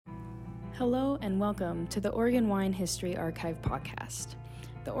Hello and welcome to the Oregon Wine History Archive podcast.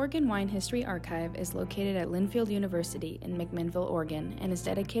 The Oregon Wine History Archive is located at Linfield University in McMinnville, Oregon, and is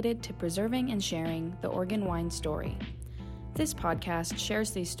dedicated to preserving and sharing the Oregon wine story. This podcast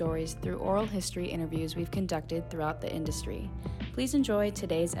shares these stories through oral history interviews we've conducted throughout the industry. Please enjoy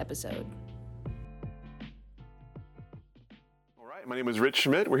today's episode. All right, my name is Rich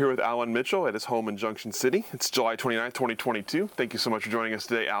Schmidt. We're here with Alan Mitchell at his home in Junction City. It's July 29th, 2022. Thank you so much for joining us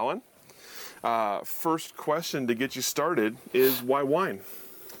today, Alan. First question to get you started is why wine?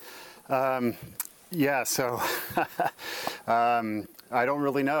 I don't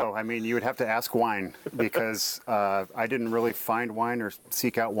really know. I mean, you would have to ask wine because I didn't really find wine or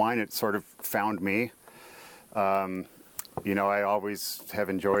seek out wine. It sort of found me. I always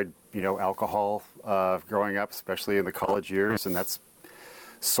have enjoyed, alcohol growing up, especially in the college years, and that's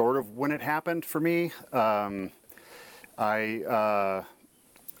sort of when it happened for me.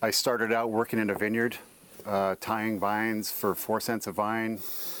 I started out working in a vineyard, tying vines for 4 cents a vine.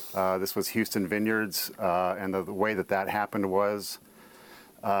 This was Houston Vineyards, and the way that happened was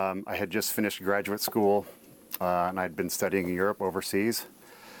I had just finished graduate school, and I'd been studying in Europe overseas.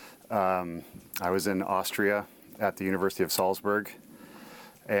 I was in Austria at the University of Salzburg,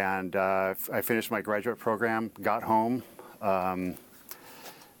 and I finished my graduate program, got home,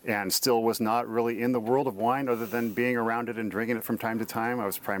 and still was not really in the world of wine other than being around it and drinking it from time to time. I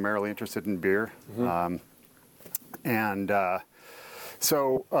was primarily interested in beer. Mm-hmm.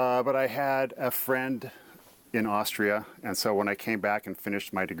 But I had a friend in Austria, and so when I came back and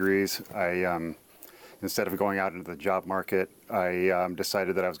finished my degrees, I, instead of going out into the job market, I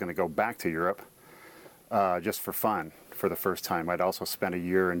decided that I was going to go back to Europe just for fun for the first time. I'd also spent a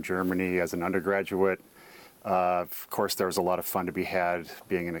year in Germany as an undergraduate. Of course, there was a lot of fun to be had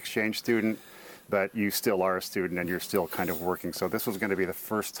being an exchange student, but you still are a student and you're still kind of working. So this was going to be the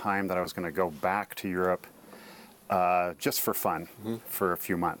first time that I was going to go back to Europe just for fun for a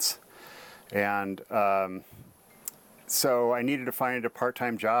few months. And so I needed to find a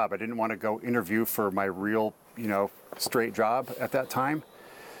part-time job. I didn't want to go interview for my real, straight job at that time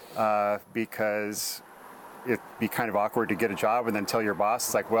because it'd be kind of awkward to get a job and then tell your boss,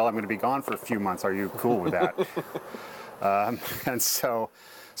 it's like, well, I'm going to be gone for a few months. Are you cool with that? And so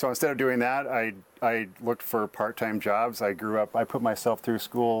instead of doing that, I looked for part-time jobs. I put myself through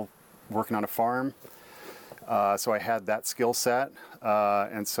school working on a farm. So I had that skill set.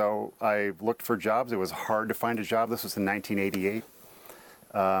 And so I looked for jobs. It was hard to find a job. This was in 1988.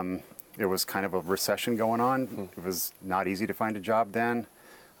 It was kind of a recession going on. It was not easy to find a job then.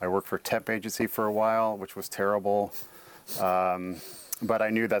 I worked for a temp agency for a while, which was terrible. But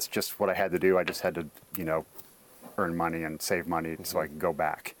I knew that's just what I had to do. I just had to, earn money and save money so I could go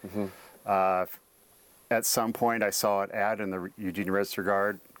back. At some point, I saw an ad in the Eugene Register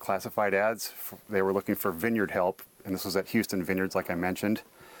Guard, classified ads. They were looking for vineyard help, and this was at Houston Vineyards, like I mentioned,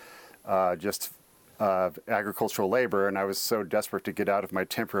 agricultural labor. And I was so desperate to get out of my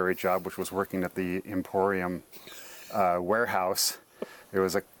temporary job, which was working at the Emporium warehouse. It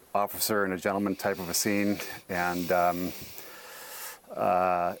was an officer and a gentleman type of a scene, and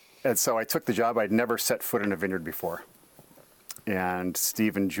so I took the job. I'd never set foot in a vineyard before. And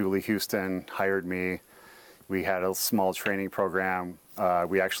Steve and Julie Houston hired me. We had a small training program.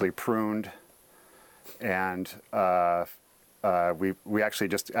 We actually pruned, and we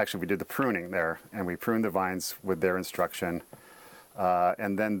did the pruning there, and we pruned the vines with their instruction.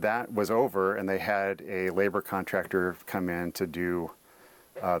 And then that was over, and they had a labor contractor come in to do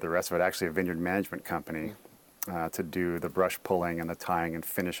the rest of it, actually a vineyard management company, to do the brush pulling and the tying and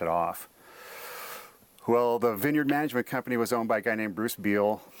finish it off. Well, the vineyard management company was owned by a guy named Bruce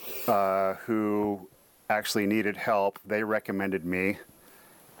Beal, who actually needed help. They recommended me,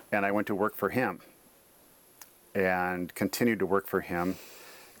 and I went to work for him and continued to work for him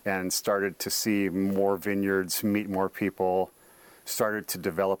and started to see more vineyards, meet more people, started to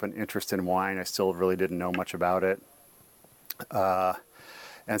develop an interest in wine. I still really didn't know much about it.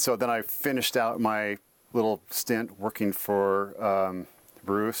 And so then I finished out my little stint working for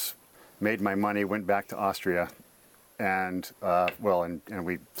Bruce, made my money, went back to Austria, and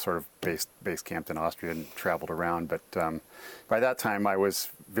we sort of base camped in Austria and traveled around. But by that time, I was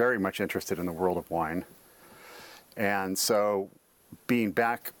very much interested in the world of wine. And so being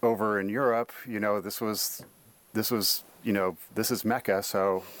back over in Europe, this is Mecca.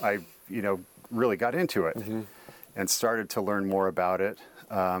 So I, really got into it and started to learn more about it.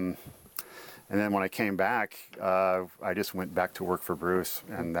 And then when I came back, I just went back to work for Bruce,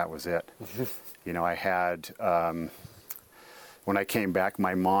 and that was it. I had, when I came back,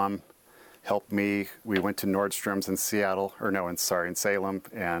 my mom helped me. We went to Nordstrom's in in Salem,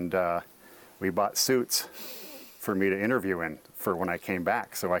 and we bought suits for me to interview in for when I came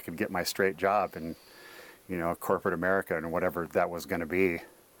back, so I could get my straight job in, corporate America and whatever that was going to be.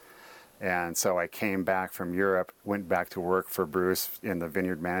 And so I came back from Europe, went back to work for Bruce in the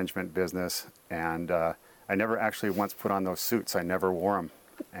vineyard management business, and I never actually once put on those suits. I never wore them,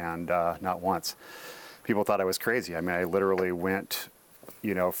 and not once. People thought I was crazy. I mean, I literally went,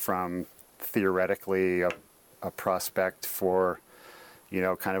 from theoretically a prospect for,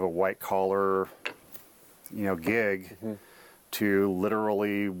 kind of a white collar, gig, to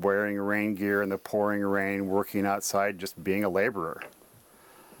literally wearing rain gear in the pouring rain, working outside, just being a laborer.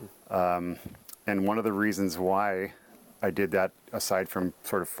 And one of the reasons why I did that, aside from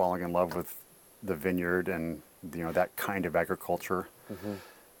sort of falling in love with the vineyard and, that kind of agriculture,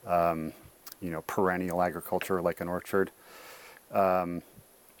 perennial agriculture like an orchard,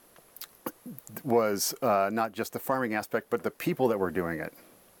 was not just the farming aspect, but the people that were doing it.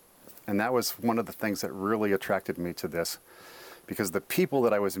 And that was one of the things that really attracted me to this, because the people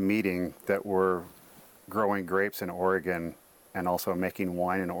that I was meeting that were growing grapes in Oregon and also making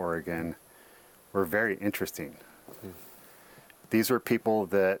wine in Oregon were very interesting. These were people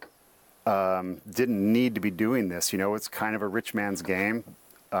that didn't need to be doing this. It's kind of a rich man's game.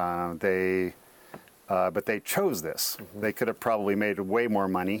 But they chose this. They could have probably made way more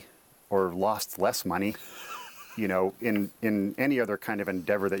money or lost less money, in any other kind of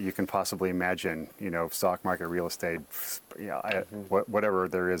endeavor that you can possibly imagine, stock market, real estate, whatever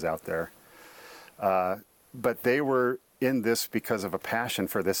there is out there. But they were in this because of a passion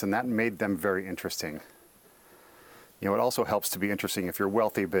for this, and that made them very interesting. It also helps to be interesting if you're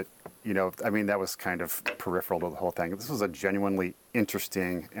wealthy, but, that was kind of peripheral to the whole thing. This was a genuinely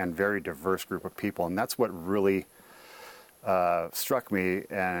interesting and very diverse group of people, and that's what really struck me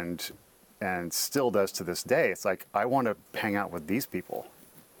and still does to this day. It's like, I want to hang out with these people.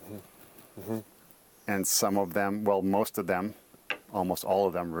 And some of them, well, most of them, almost all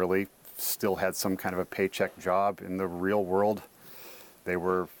of them really, still had some kind of a paycheck job in the real world. They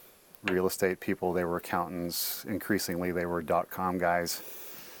were real estate people, they were accountants, increasingly they were .com guys,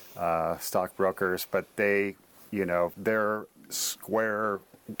 stockbrokers, but they, their square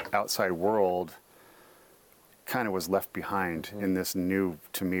outside world kind of was left behind in this new,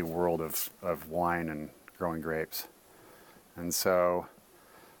 to me, world of wine and growing grapes. And so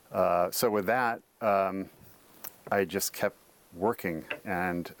with that, I just kept working,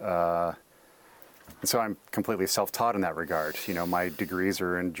 and so I'm completely self-taught in that regard. My degrees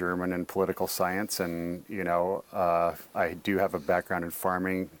are in German and political science, and I do have a background in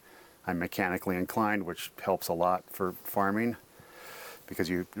farming. I'm mechanically inclined, which helps a lot for farming because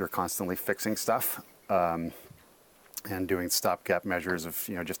you're constantly fixing stuff and doing stopgap measures of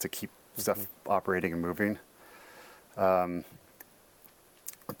just to keep stuff operating and moving.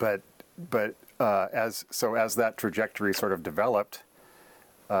 But as that trajectory sort of developed,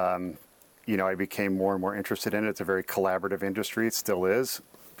 I became more and more interested in it. It's a very collaborative industry. It still is.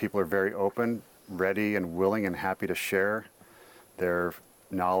 People are very open, ready, and willing and happy to share their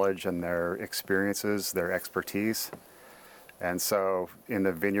knowledge and their experiences, their expertise. And so in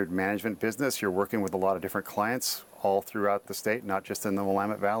the vineyard management business, you're working with a lot of different clients all throughout the state, not just in the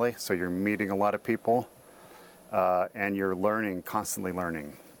Willamette Valley. So you're meeting a lot of people, and you're learning, constantly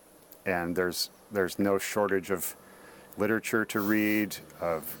learning. And there's no shortage of literature to read,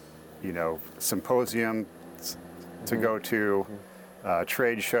 of symposiums to go to,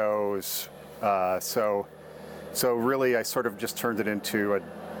 trade shows. So really, I sort of just turned it into a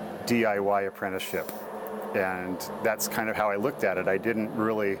DIY apprenticeship, and that's kind of how I looked at it. I didn't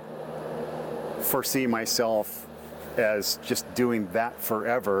really foresee myself as just doing that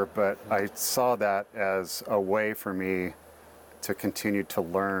forever, but I saw that as a way for me to continue to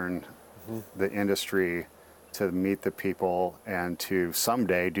learn the industry, to meet the people, and to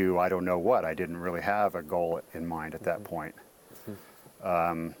someday do I don't know what. I didn't really have a goal in mind at that point.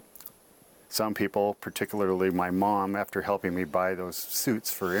 Some people, particularly my mom, after helping me buy those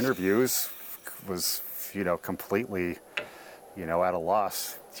suits for interviews, was, completely, at a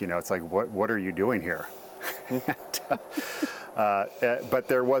loss. It's like, what are you doing here? But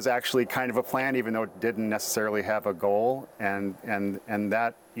there was actually kind of a plan, even though it didn't necessarily have a goal, and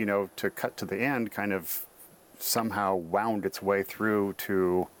that, to cut to the end, kind of somehow wound its way through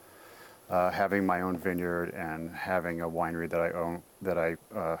to having my own vineyard and having a winery that I own, that I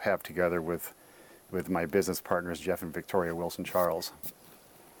have together with my business partners, Jeff and Victoria Wilson Charles.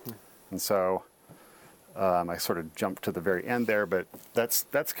 And so I sort of jumped to the very end there, but that's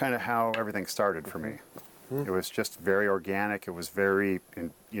kind of how everything started for me. It was just very organic. It was very, I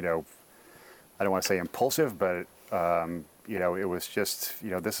don't want to say impulsive, but it was just,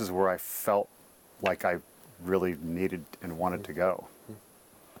 this is where I felt like I really needed and wanted to go. So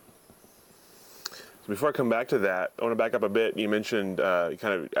before I come back to that, I want to back up a bit. You mentioned kind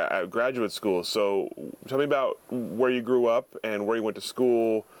of at graduate school. So tell me about where you grew up and where you went to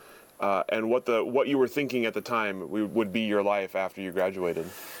school, and what you were thinking at the time would be your life after you graduated.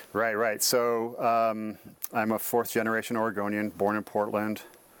 Right. So I'm a fourth-generation Oregonian, born in Portland.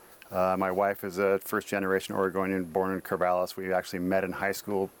 My wife is a first-generation Oregonian, born in Corvallis. We actually met in high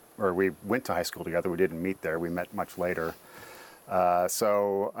school, or we went to high school together. We didn't meet there. We met much later.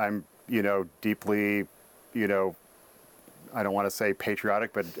 So I'm, deeply, I don't want to say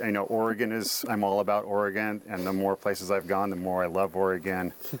patriotic, but Oregon I'm all about Oregon, and the more places I've gone, the more I love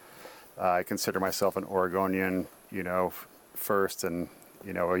Oregon. I consider myself an Oregonian, first, and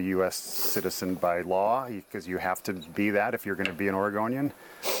a U.S. citizen by law, because you have to be that if you're going to be an Oregonian.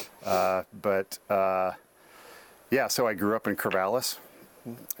 So I grew up in Corvallis,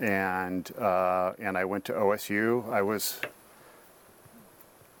 and I went to OSU. I was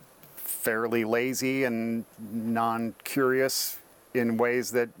fairly lazy and non-curious in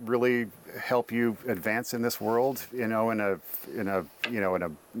ways that really help you advance in this world, in a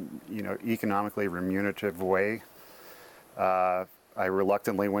economically remunerative way. I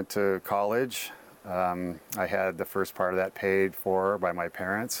reluctantly went to college. I had the first part of that paid for by my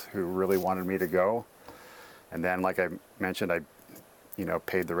parents, who really wanted me to go. And then, like I mentioned, I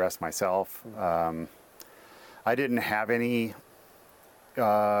paid the rest myself. I didn't have any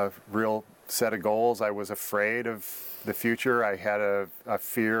real set of goals. I was afraid of the future. I had a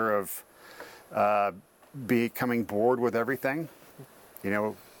fear of becoming bored with everything.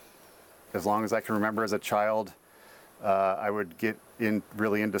 As long as I can remember as a child, I would get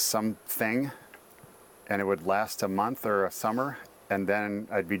really into something, and it would last a month or a summer, and then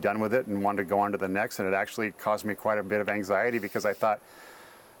I'd be done with it and wanted to go on to the next. And it actually caused me quite a bit of anxiety, because I thought,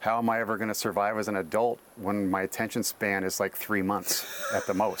 how am I ever going to survive as an adult when my attention span is like 3 months at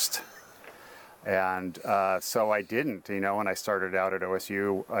the most? And so I didn't, when I started out at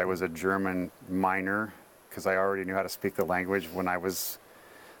OSU, I was a German minor, because I already knew how to speak the language. When I was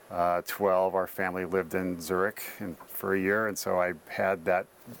 12, our family lived in Zurich for a year, and so I had that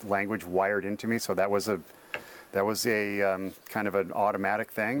language wired into me. So that was a kind of an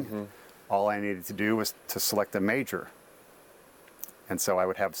automatic thing. Mm-hmm. All I needed to do was to select a major. And so I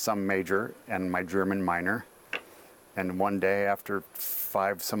would have some major and my German minor. And one day, after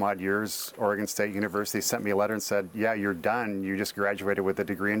 5 some odd years, Oregon State University sent me a letter and said, yeah, you're done. You just graduated with a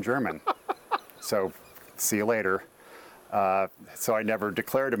degree in German. So see you later. So I never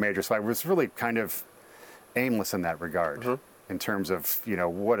declared a major. So I was really kind of aimless in that regard, mm-hmm. in terms of,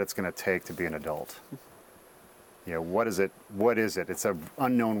 what it's going to take to be an adult. What is it? It's an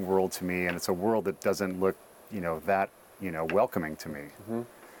unknown world to me, and it's a world that doesn't look, that welcoming to me. Mm-hmm.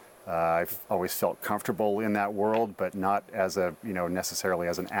 I've always felt comfortable in that world, but not as necessarily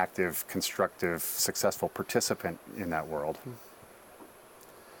as an active, constructive, successful participant in that world. Mm-hmm.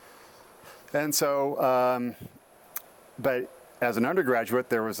 And so, but as an undergraduate,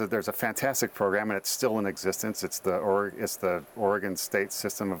 there's a fantastic program, and it's still in existence. It's the Oregon State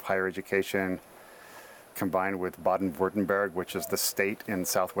System of Higher Education, combined with Baden-Württemberg, which is the state in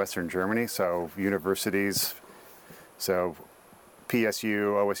southwestern Germany. So universities, PSU,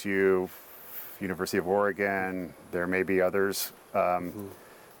 OSU, University of Oregon, there may be others, have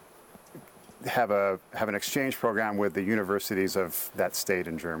an exchange program with the universities of that state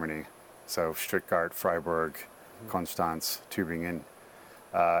in Germany. So Stuttgart, Freiburg, Konstanz, Tübingen.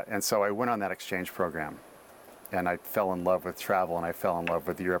 And so I went on that exchange program. And I fell in love with travel, and I fell in love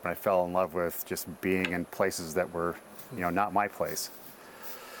with Europe, and I fell in love with just being in places that were, not my place.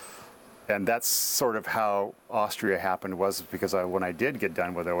 And that's sort of how Austria happened, was because when I did get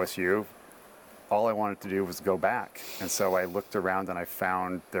done with OSU, all I wanted to do was go back. And so I looked around, and I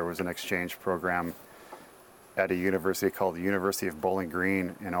found there was an exchange program at a university called the University of Bowling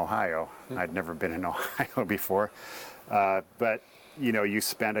Green in Ohio. Mm-hmm. I'd never been in Ohio before. But, you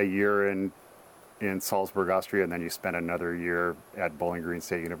spent a year in Salzburg, Austria, and then you spent another year at Bowling Green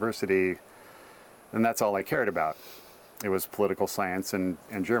State University, and that's all I cared about. It was political science and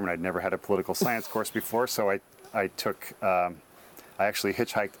German. I'd never had a political science course before, so I actually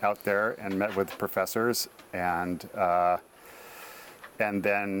hitchhiked out there and met with professors, and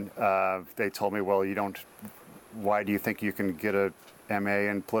then they told me, well, why do you think you can get a MA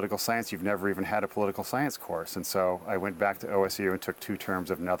in political science? You've never even had a political science course. And so I went back to OSU and took 2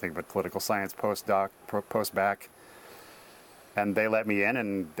 terms of nothing but political science post-bac. And they let me in,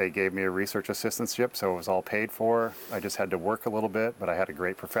 and they gave me a research assistantship, so it was all paid for. I just had to work a little bit, but I had a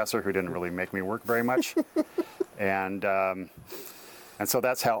great professor who didn't really make me work very much. And so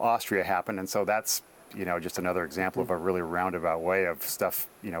that's how Austria happened. And so that's, just another example of a really roundabout way of stuff,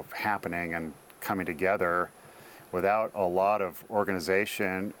 happening and coming together without a lot of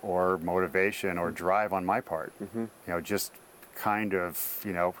organization or motivation or drive on my part. Just kind of,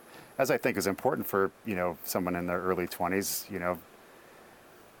 as I think is important for, someone in their early 20s,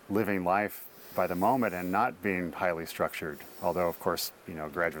 living life by the moment and not being highly structured. Although, of course,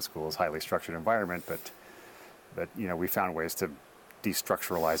 graduate school is a highly structured environment, but we found ways to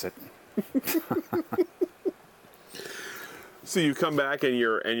destructuralize it. So you come back and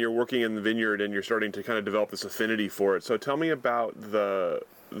you're working in the vineyard and you're starting to kind of develop this affinity for it. So tell me about the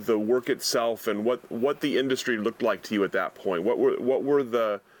work itself and what the industry looked like to you at that point.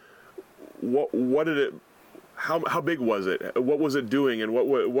 How big was it? What was it doing, and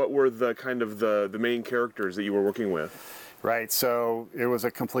what were the kind of the main characters that you were working with? Right. So it was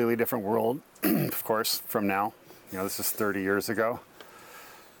a completely different world, of course, from now. This is 30 years ago,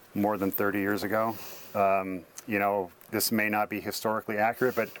 more than 30 years ago. This may not be historically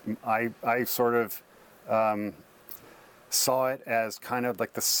accurate, but I sort of saw it as kind of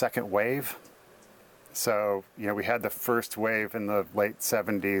like the second wave. So, we had the first wave in the late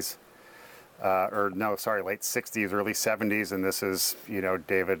 70s, late 60s, early 70s, and this is,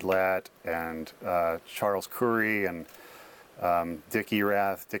 David Lett and Charles Curry and Dick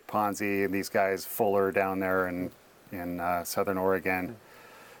Erath, Dick Ponzi, and these guys, Fuller down there in Southern Oregon.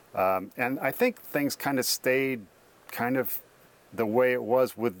 And I think things kind of stayed kind of the way it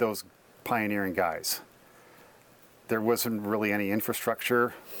was with those pioneering guys. There wasn't really any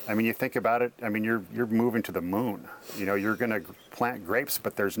infrastructure. I mean, you think about it, you're moving to the moon. You're going to plant grapes,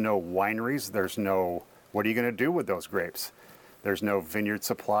 but there's no wineries. What are you going to do with those grapes? There's no vineyard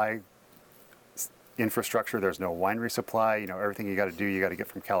supply infrastructure. There's no winery supply. Everything you got to do, you got to get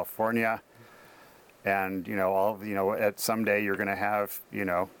from California. And, at someday you're going to have,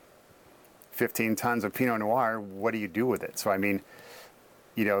 15 tons of Pinot Noir. What do you do with it? So,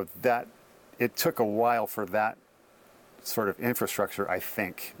 that it took a while for that sort of infrastructure, I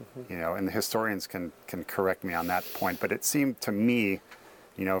think, and the historians can correct me on that point. But it seemed to me,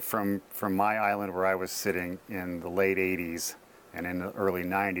 from my island where I was sitting in the late 80s and in the early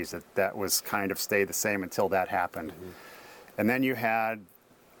 90s, that was kind of stayed the same until that happened. And then you had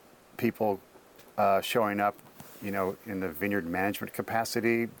people showing up, in the vineyard management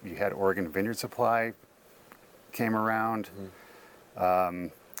capacity. You had Oregon Vineyard Supply came around.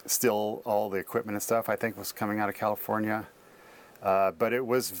 Still, all the equipment and stuff, I think, was coming out of California. But it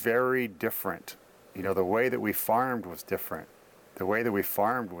was very different. The way that we farmed was different. The way that we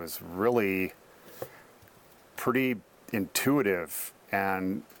farmed was really pretty intuitive.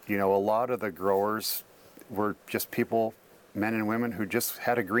 And, a lot of the growers were just people, men and women, who just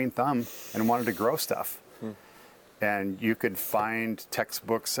had a green thumb and wanted to grow stuff. And you could find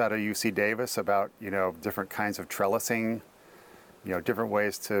textbooks out of UC Davis about, different kinds of trellising, different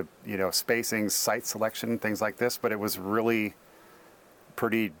ways to, spacing, site selection, things like this. But it was really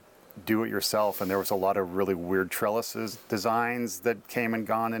pretty do-it-yourself. And there was a lot of really weird trellises designs that came and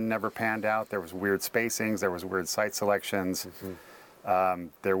gone and never panned out. There was weird spacings. There was weird site selections.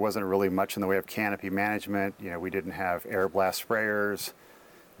 There wasn't really much in the way of canopy management. We didn't have air blast sprayers.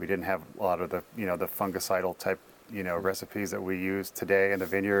 We didn't have a lot of the, the fungicidal type, recipes that we use today in the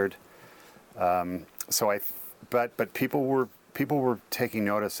vineyard. But people were taking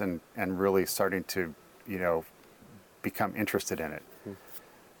notice and really starting to, become interested in it.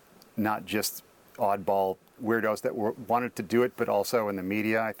 Not just oddball weirdos that wanted to do it, but also in the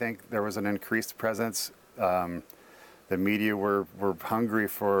media, I think there was an increased presence. The media were hungry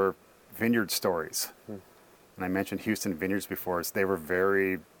for vineyard stories. And I mentioned Houston Vineyards before. So they were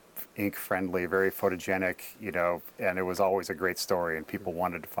very ink friendly, very photogenic, and it was always a great story, and people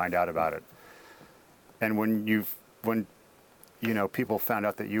wanted to find out about it. And when people found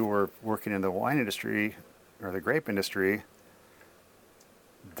out that you were working in the wine industry or the grape industry,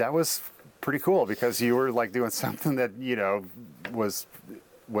 that was pretty cool, because you were like doing something that was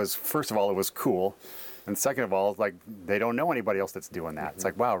first of all, it was cool, and second of all, like, they don't know anybody else that's doing that. It's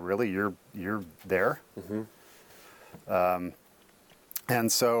like, wow, really, you're there. And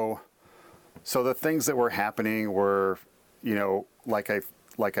so the things that were happening were, like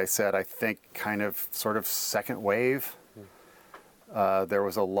I said, I think kind of sort of second wave. There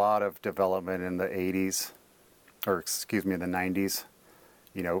was a lot of development in the 80s, or excuse me, in the 90s,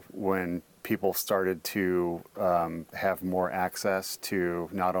 when people started to have more access to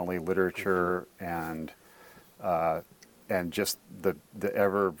not only literature and just the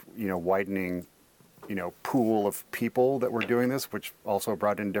ever, widening pool of people that were doing this, which also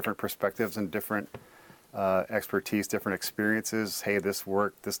brought in different perspectives and different expertise, different experiences. Hey, this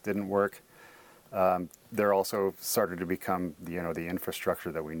worked, this didn't work. There also started to become the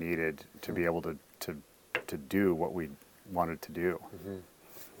infrastructure that we needed to be able to do what we wanted to do.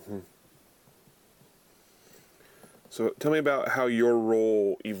 So tell me about how your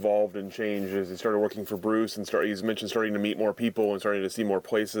role evolved and changed as you started working for Bruce and you mentioned starting to meet more people and starting to see more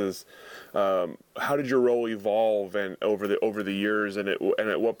places. How did your role evolve and over the years, and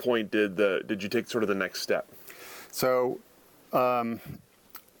at what point did you take sort of the next step? So,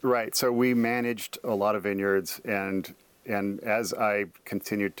 right. So we managed a lot of vineyards, and as I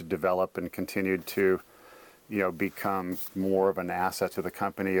continued to develop and continued to become more of an asset to the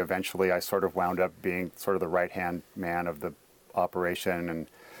company, eventually I sort of wound up being sort of the right-hand man of the operation and,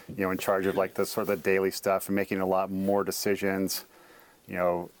 in charge of like the sort of the daily stuff and making a lot more decisions,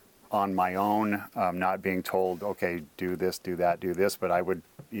 on my own, not being told, okay, do this, do that, do this, but I would,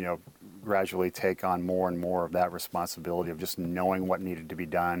 gradually take on more and more of that responsibility of just knowing what needed to be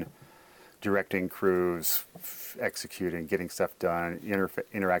done, directing crews, executing, getting stuff done,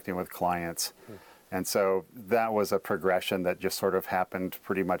 interacting with clients. And so that was a progression that just sort of happened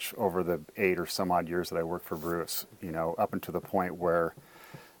pretty much over the 8 or some odd years that I worked for Bruce, up until the point where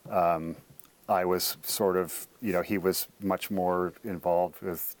I was sort of, he was much more involved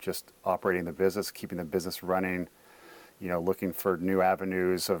with just operating the business, keeping the business running, looking for new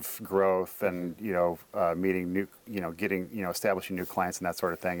avenues of growth and, meeting new, getting, establishing new clients and that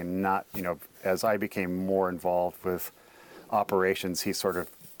sort of thing. And not, as I became more involved with operations, he sort of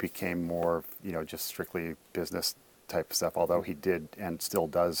became more, just strictly business type stuff, although he did and still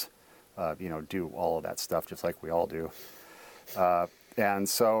does, do all of that stuff just like we all do. And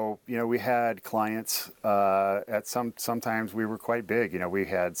so, we had clients sometimes we were quite big. We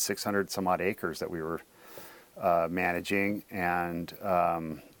had 600 some odd acres that we were managing, and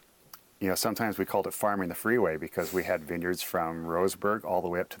sometimes we called it farming the freeway because we had vineyards from Roseburg all the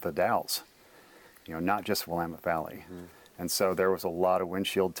way up to the Dalles, not just Willamette Valley. And so there was a lot of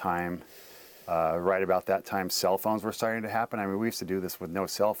windshield time. Right about that time, cell phones were starting to happen. I mean, we used to do this with no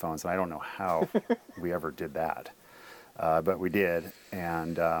cell phones, and I don't know how we ever did that, but we did.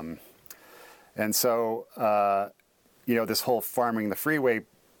 And so, this whole farming the freeway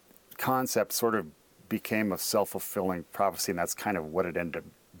concept sort of became a self-fulfilling prophecy, and that's kind of what it ended up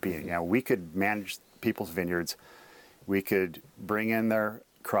being. We could manage people's vineyards. We could bring in their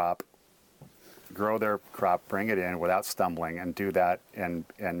crop, grow their crop, bring it in without stumbling, and do that and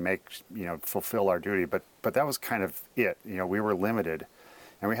make, fulfill our duty. But that was kind of it. We were limited,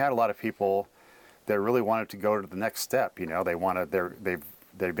 and we had a lot of people that really wanted to go to the next step. They've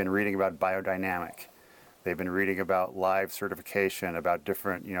been reading about biodynamic. They've been reading about live certification, about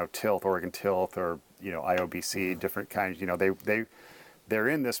different, tilth, Oregon tilth, or, IOBC, different kinds. They're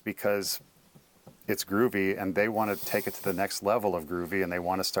in this because it's groovy, and they want to take it to the next level of groovy, and they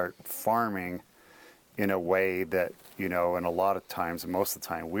want to start farming in a way that, and a lot of times, and most of the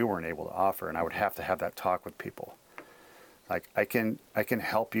time, we weren't able to offer. And I would have to have that talk with people. Like, I can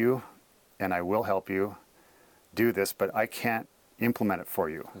help you, and I will help you do this, but I can't implement it for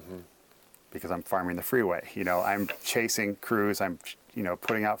you because I'm farming the freeway. I'm chasing crews, I'm,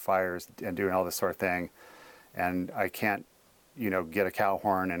 putting out fires and doing all this sort of thing. And I can't, get a cow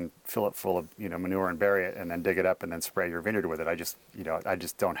horn and fill it full of, manure and bury it and then dig it up and then spray your vineyard with it. I just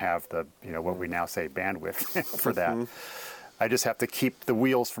don't have the, what we now say bandwidth for that. I just have to keep the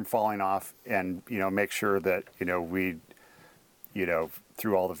wheels from falling off and, make sure that, we,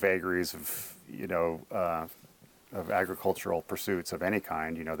 through all the vagaries of, of agricultural pursuits of any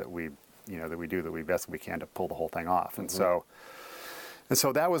kind, that we do the best we can to pull the whole thing off. And so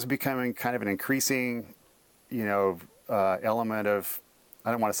that was becoming kind of an increasing, element of,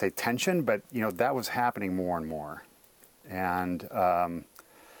 I don't want to say tension, but that was happening more and more, and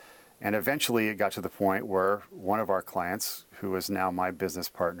eventually it got to the point where one of our clients, who is now my business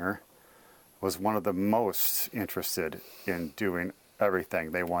partner, was one of the most interested in doing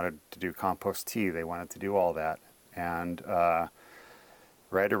everything. They wanted to do compost tea. They wanted to do all that, and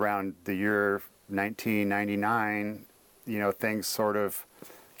right around the year 1999, things sort of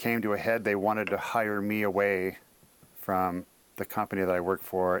came to a head. They wanted to hire me away from the company that I worked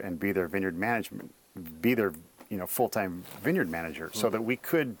for and be their vineyard management, be their full-time vineyard manager, so that we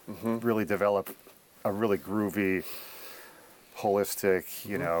could really develop a really groovy, holistic,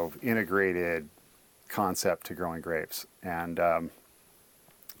 integrated concept to growing grapes. And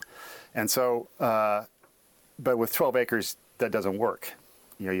so, but with 12 acres, that doesn't work.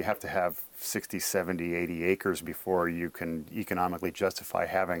 You have to have 60, 70, 80 acres before you can economically justify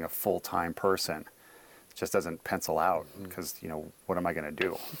having a full-time person. It just doesn't pencil out because, what am I going to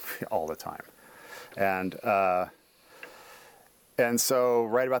do all the time? And so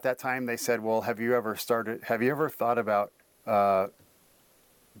right about that time, they said, well, have you ever thought about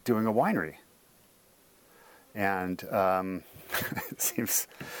doing a winery? And it seems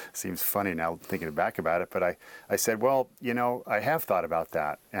funny now thinking back about it, but I said, well, I have thought about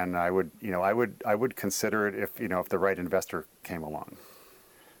that, and I would consider it if the right investor came along,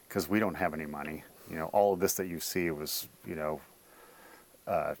 because we don't have any money. All of this that you see was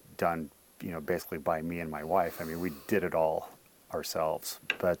done basically by me and my wife. I mean, we did it all ourselves.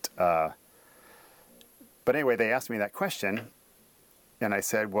 But anyway, they asked me that question, and I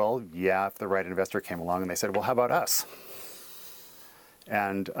said, well, yeah, if the right investor came along. And they said, well, how about us?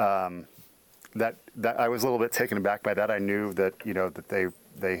 And that I was a little bit taken aback by that. I knew that that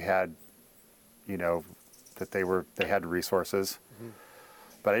they had that they had resources,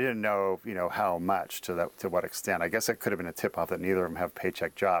 but I didn't know how much to what extent. I guess it could have been a tip off that neither of them have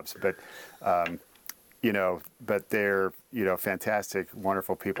paycheck jobs, but but they're fantastic,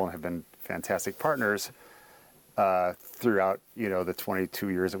 wonderful people, and have been fantastic partners throughout the 22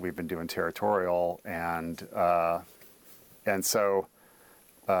 years that we've been doing Territorial, and so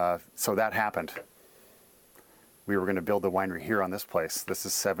that happened. We were going to build the winery here on this place. This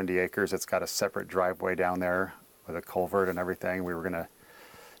is 70 acres. It's got a separate driveway down there with a culvert and everything. We were going to,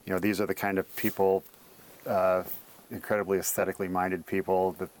 these are the kind of people, incredibly aesthetically minded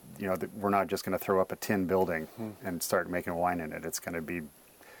people that, that we're not just going to throw up a tin building and start making wine in it. It's going to be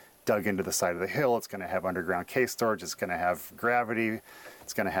dug into the side of the hill. It's going to have underground case storage. It's going to have gravity.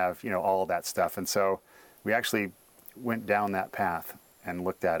 It's going to have, all of that stuff. And so we actually went down that path and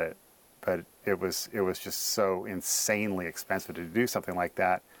looked at it, but it was just so insanely expensive to do something like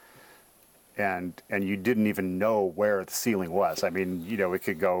that. And you didn't even know where the ceiling was. I mean,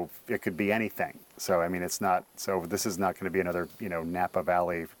 it could be anything. So, I mean, this is not going to be another, Napa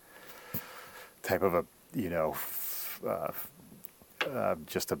Valley type of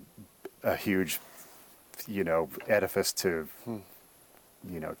just a huge, edifice to,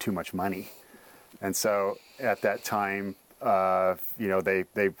 too much money. And so at that time,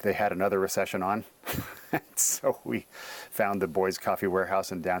 they had another recession on. So we found the Boys Coffee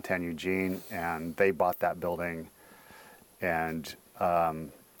Warehouse in downtown Eugene, and they bought that building, and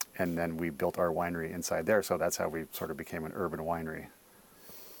then we built our winery inside there. So that's how we sort of became an urban winery.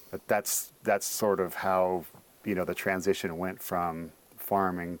 But that's sort of how the transition went from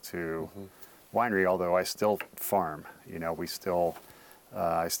farming to winery. Although I still farm,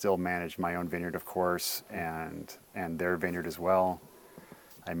 I still manage my own vineyard, of course, and their vineyard as well.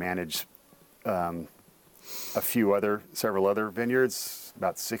 I manage several other vineyards,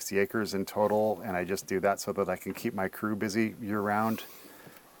 about 60 acres in total, and I just do that so that I can keep my crew busy year-round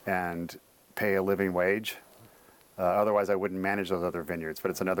and pay a living wage. Otherwise, I wouldn't manage those other vineyards,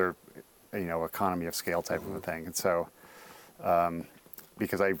 but it's another, economy of scale type of a thing. And so,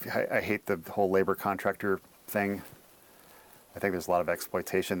 because I hate the whole labor contractor thing. I think there's a lot of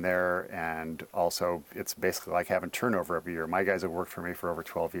exploitation there, and also it's basically like having turnover every year. My guys have worked for me for over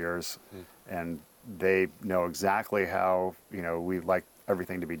 12 years, and they know exactly how, we like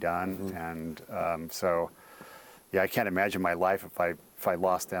everything to be done. And so, yeah, I can't imagine my life if I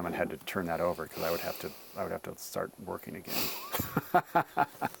lost them and had to turn that over, because I would have to start working again.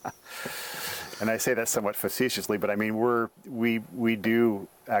 And I say that somewhat facetiously, but I mean, we do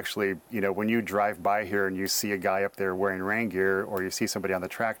actually, when you drive by here and you see a guy up there wearing rain gear, or you see somebody on the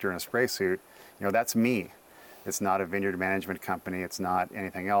tractor in a spray suit, that's me. It's not a vineyard management company. It's not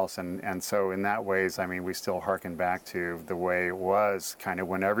anything else. And so in that ways, I mean, we still hearken back to the way it was kind of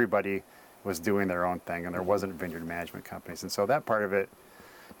when everybody was doing their own thing and there wasn't vineyard management companies. And so that part of it,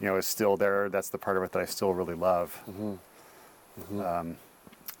 is still there. That's the part of it that I still really love.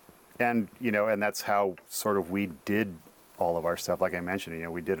 And that's how sort of we did all of our stuff. Like I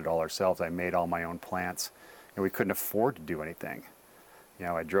mentioned, we did it all ourselves. I made all my own plants, and we couldn't afford to do anything.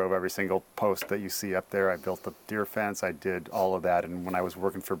 I drove every single post that you see up there. I built the deer fence. I did all of that. And when I was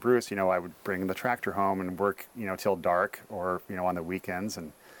working for Bruce, I would bring the tractor home and work, till dark, or, on the weekends.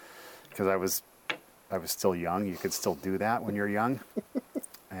 And because I was still young, you could still do that when you're young.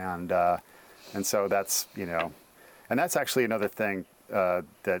 And so that's, and that's actually another thing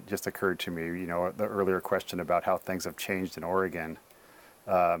that just occurred to me, the earlier question about how things have changed in Oregon.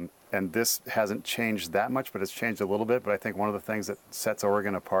 And this hasn't changed that much, but it's changed a little bit. But I think one of the things that sets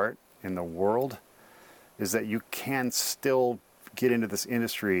Oregon apart in the world is that you can still get into this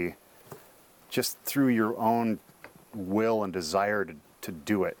industry just through your own will and desire to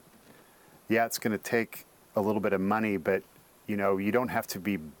do it. Yeah, it's going to take a little bit of money, but you don't have to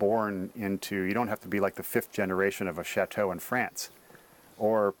be you don't have to be like the fifth generation of a chateau in France,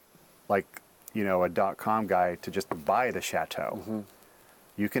 or like a .com guy to just buy the chateau.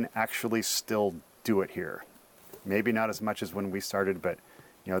 You can actually still do it here. Maybe not as much as when we started, but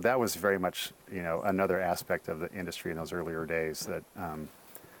that was very much another aspect of the industry in those earlier days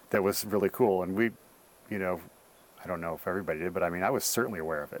that was really cool. And we, I don't know if everybody did, but I mean, I was certainly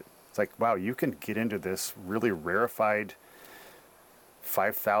aware of it. It's like, wow, you can get into this really rarefied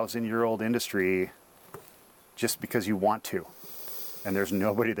 5,000-year-old industry just because you want to, and there's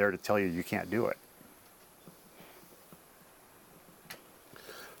nobody there to tell you you can't do it.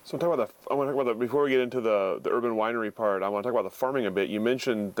 So I want to talk about before we get into the urban winery part, I want to talk about the farming a bit. You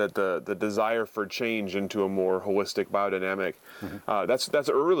mentioned that the desire for change into a more holistic biodynamic, that's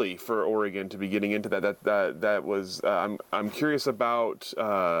early for Oregon to be getting into that. That was I'm curious about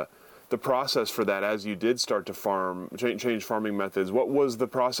the process for that as you did start to change farming methods. What was the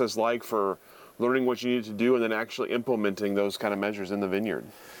process like for learning what you needed to do and then actually implementing those kind of measures in the vineyard?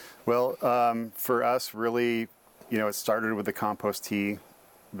 Well, for us, really, it started with the compost tea.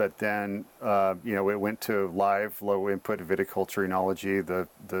 But then, it went to live low input viticulture enology,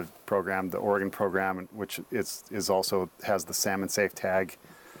 the program, the Oregon program, which is also has the salmon safe tag,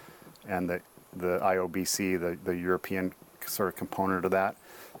 and the IOBC, the European sort of component of that.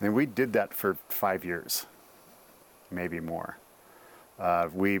 I mean, we did that for 5 years, maybe more.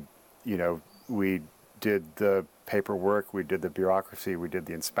 We did the paperwork, we did the bureaucracy, we did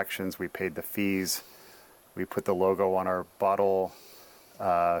the inspections, we paid the fees, we put the logo on our bottle.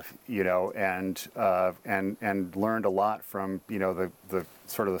 And learned a lot from, the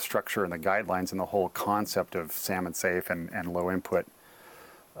sort of the structure and the guidelines and the whole concept of salmon safe and low input,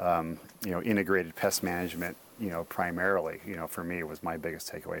 integrated pest management, primarily, for me, was my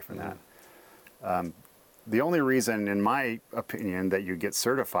biggest takeaway from that. The only reason, in my opinion, that you get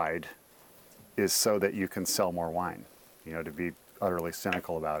certified is so that you can sell more wine, to be utterly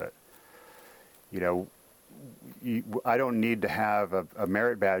cynical about it. I don't need to have a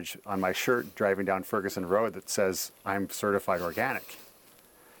merit badge on my shirt driving down Ferguson Road that says I'm certified organic.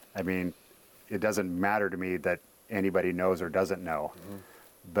 I mean, it doesn't matter to me that anybody knows or doesn't know.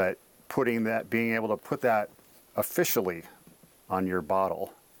 But being able to put that officially on your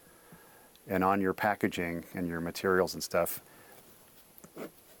bottle and on your packaging and your materials and stuff,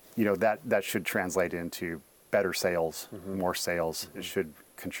 that should translate into better sales, more sales. It should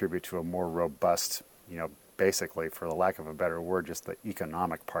contribute to a more robust, basically, for the lack of a better word, just the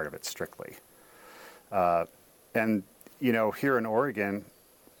economic part of it strictly. And here in Oregon,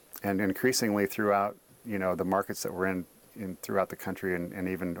 and increasingly throughout, the markets that we're in throughout the country and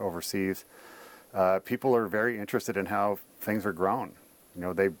even overseas, people are very interested in how things are grown.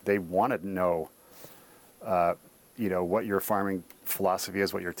 They want to know, what your farming philosophy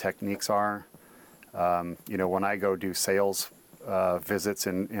is, what your techniques are. When I go do sales visits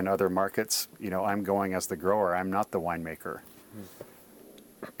in other markets, I'm going as the grower. I'm not the winemaker.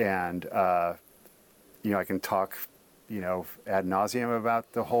 And, I can talk, ad nauseum about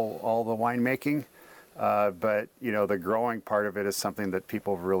all the winemaking. But, the growing part of it is something that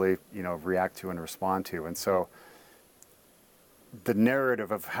people really, react to and respond to. And so the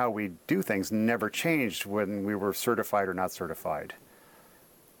narrative of how we do things never changed when we were certified or not certified.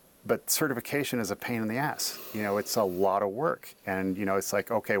 But certification is a pain in the ass. It's a lot of work. And, it's like,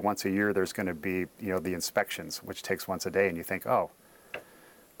 okay, once a year there's going to be, the inspections, which takes once a day. And you think, oh,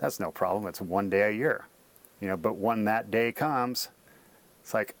 that's no problem. It's one day a year. But when that day comes,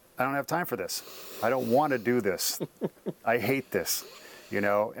 it's like, I don't have time for this. I don't want to do this. I hate this,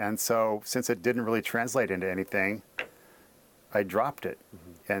 And so since it didn't really translate into anything, I dropped it.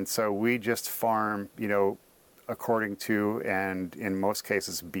 And so we just farm, according to, and in most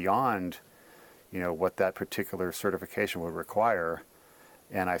cases beyond, what that particular certification would require.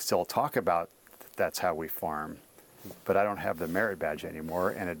 And I still talk about that's how we farm, but I don't have the merit badge anymore,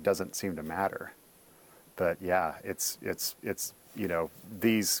 and it doesn't seem to matter. But yeah, it's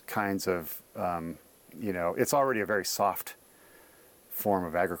these kinds of, it's already a very soft form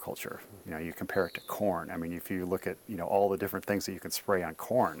of agriculture. You compare it to corn. I mean, if you look at, all the different things that you can spray on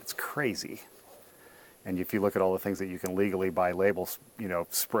corn, it's crazy. And if you look at all the things that you can legally by labels,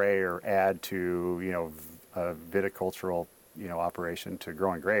 spray or add to, a viticultural, operation to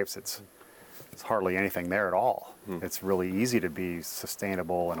growing grapes, it's hardly anything there at all. It's really easy to be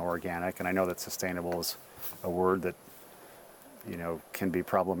sustainable and organic. And I know that sustainable is a word that, can be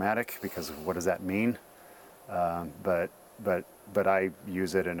problematic because of what does that mean? But I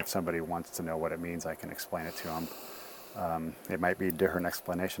use it, and if somebody wants to know what it means, I can explain it to them. It might be a different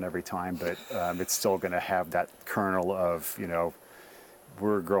explanation every time, but it's still going to have that kernel of,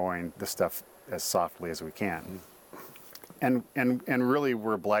 we're growing the stuff as softly as we can. and really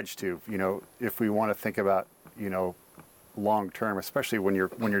we're obliged to, if we want to think about, long term, especially when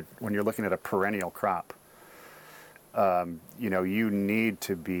you're looking at a perennial crop, you need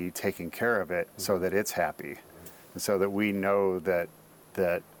to be taking care of it so that it's happy, and so that we know that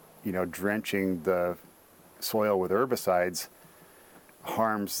drenching the soil with herbicides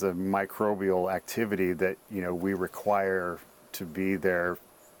harms the microbial activity that we require to be there,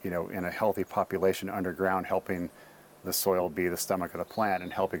 in a healthy population underground, helping the soil be the stomach of the plant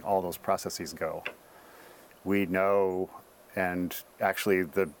and helping all those processes go. We know, and actually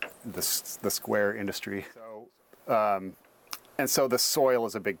the square industry. And so the soil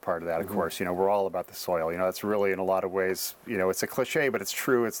is a big part of that, of course. We're all about the soil. It's really, in a lot of ways, it's a cliche, but it's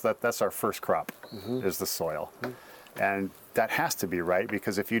true. That's our first crop, is the soil. And that has to be right,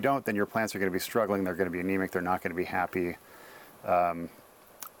 because if you don't, then your plants are going to be struggling. They're going to be anemic. They're not going to be happy.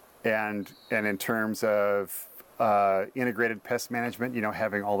 And in terms of integrated pest management,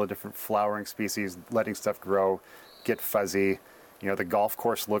 having all the different flowering species, letting stuff grow, get fuzzy. The golf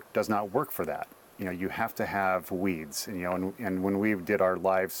course look does not work for that. You have to have weeds. And when we did our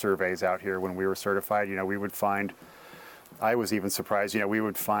live surveys out here, when we were certified, we would find, I was even surprised, we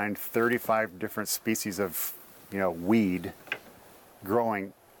would find 35 different species of, weed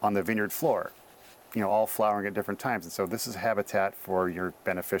growing on the vineyard floor, all flowering at different times. And so this is habitat for your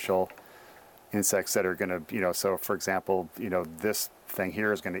beneficial insects that are going to, so for example, this thing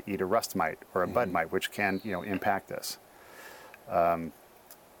here is going to eat a rust mite or a bud mite, which can, impact us.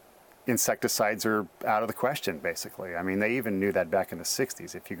 Insecticides are out of the question, basically. I mean, they even knew that back in the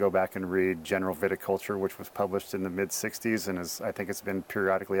 60s. If you go back and read General Viticulture, which was published in the mid-60s, and I think it's been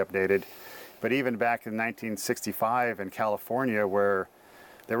periodically updated. But even back in 1965 in California, where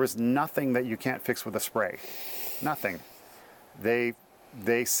there was nothing that you can't fix with a spray. Nothing. They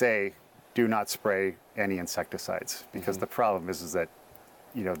say, do not spray any insecticides, because the problem is that,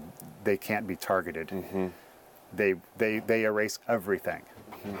 they can't be targeted. They erase everything.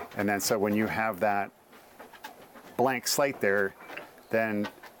 And then so when you have that blank slate there, then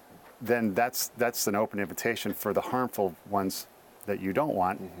that's an open invitation for the harmful ones that you don't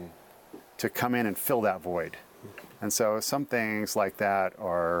want to come in and fill that void. And so some things like that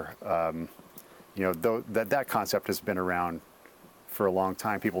are, that concept has been around for a long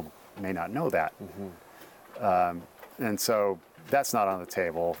time. People may not know that. And so that's not on the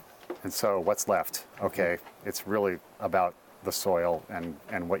table. And so what's left? Okay, it's really about the soil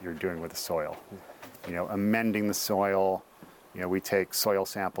and what you're doing with the soil. Amending the soil. We take soil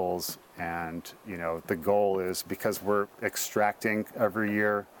samples, and the goal is, because we're extracting every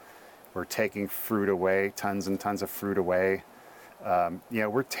year, we're taking fruit away, tons and tons of fruit away.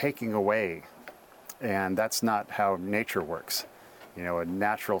 We're taking away, and that's not how nature works. A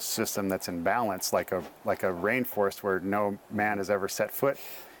natural system that's in balance, like a rainforest where no man has ever set foot.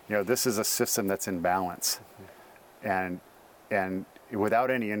 This is a system that's in balance, and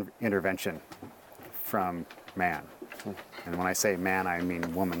without any intervention from man. And when I say man, I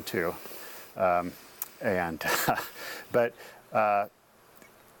mean woman too. And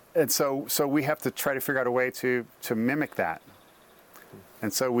so we have to try to figure out a way to mimic that.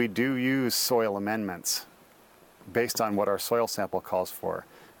 And so we do use soil amendments based on what our soil sample calls for.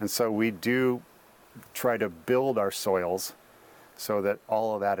 And so we do try to build our soils so that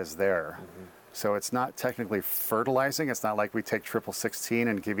all of that is there. So it's not technically fertilizing. It's not like we take 16/16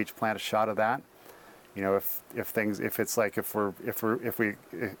 and give each plant a shot of that. If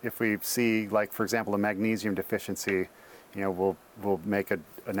we see, like, for example, a magnesium deficiency, we'll make an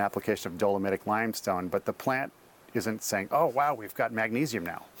application of dolomitic limestone, but the plant isn't saying, oh wow, we've got magnesium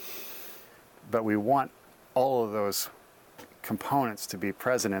now. But we want all of those components to be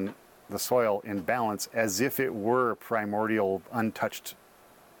present in the soil in balance, as if it were a primordial, untouched,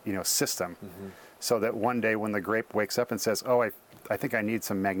 system, so that one day when the grape wakes up and says, oh, I think I need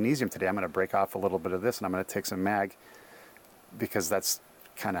some magnesium today, I'm going to break off a little bit of this and I'm going to take some mag, because that's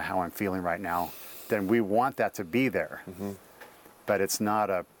kind of how I'm feeling right now, then we want that to be there. But it's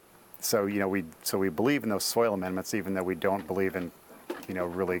not so we believe in those soil amendments, even though we don't believe in,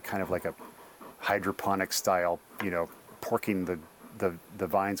 really kind of like a hydroponic style, porking the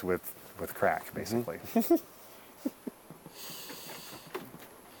vines with crack, basically.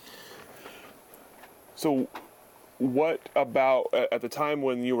 So what about, at the time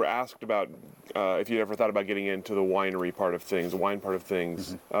when you were asked about if you ever thought about getting into the winery part of things, the wine part of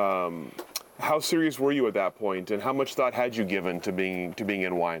things, how serious were you at that point, and how much thought had you given to being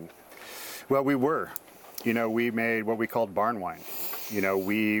in wine? Well, we were. We made what we called barn wine.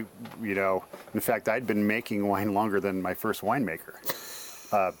 In fact, I'd been making wine longer than my first winemaker.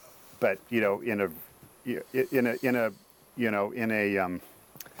 But in in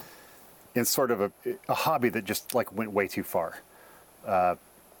sort of a hobby that just like went way too far.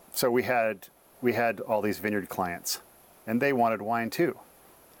 So we had all these vineyard clients, and they wanted wine too.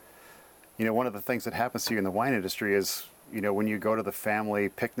 One of the things that happens to you in the wine industry is, when you go to the family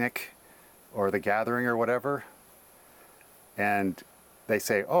picnic or the gathering or whatever, and they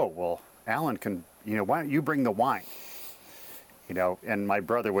say, "Oh, well, Alan can, why don't you bring the wine?" And my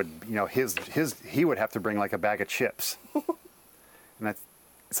brother would, he would have to bring like a bag of chips. And I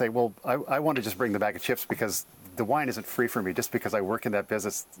say, well, I want to just bring the bag of chips because the wine isn't free for me just because I work in that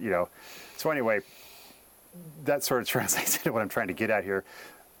business, So anyway, that sort of translates into what I'm trying to get at here.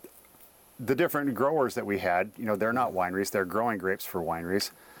 The different growers that we had, they're not wineries, they're growing grapes for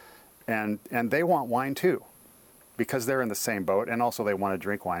wineries. And they want wine too, because they're in the same boat, and also they want to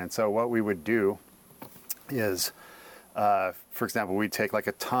drink wine. And so what we would do is, for example, we'd take like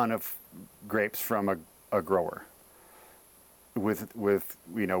a ton of grapes from a grower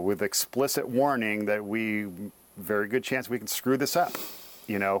with explicit warning that very good chance we can screw this up,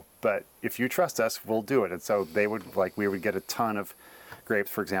 but if you trust us, we'll do it. And so we would get a ton of grapes,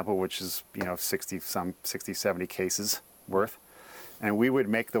 for example, which is, 60, 70 cases worth. And we would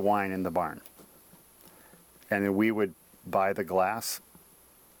make the wine in the barn. And then we would buy the glass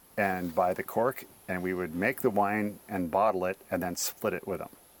and buy the cork, and we would make the wine and bottle it and then split it with them.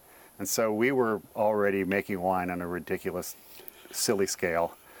 And so we were already making wine on a ridiculous, silly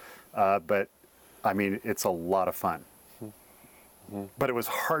scale. But I mean, it's a lot of fun. Mm-hmm. But it was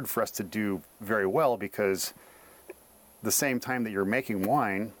hard for us to do very well because the same time that you're making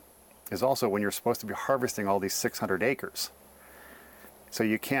wine is also when you're supposed to be harvesting all these 600 acres. So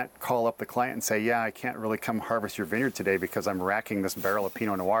you can't call up the client and say, yeah, I can't really come harvest your vineyard today because I'm racking this barrel of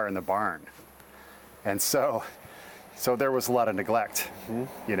Pinot Noir in the barn. And so there was a lot of neglect,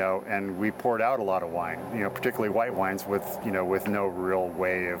 and we poured out a lot of wine, particularly white wines with no real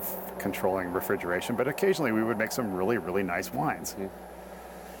way of controlling refrigeration. But occasionally we would make some really, really nice wines. Mm-hmm.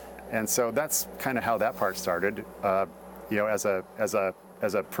 And so that's kind of how that part started, as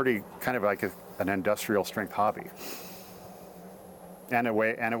a pretty kind of like an industrial strength hobby. And it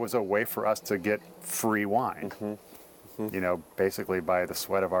was a way for us to get free wine, basically by the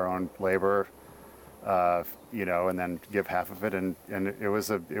sweat of our own labor, and then give half of it, and it was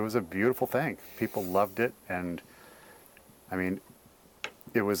a beautiful thing. People loved it, and I mean,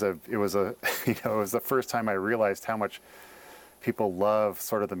 it was the first time I realized how much people love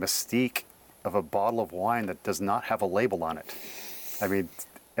sort of the mystique of a bottle of wine that does not have a label on it. I mean,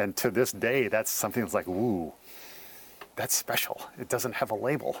 and to this day, that's something that's like, ooh, that's special. It doesn't have a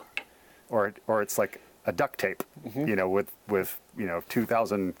label, or it's like a duct tape, with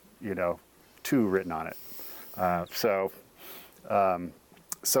 2002 written on it. So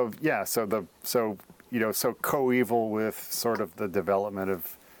coeval with sort of the development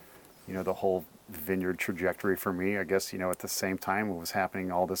of, the whole vineyard trajectory for me, I guess, at the same time it was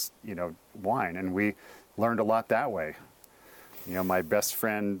happening, all this, wine, and we learned a lot that way. My best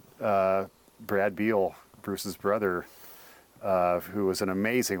friend, Brad Beal, Bruce's brother, who was an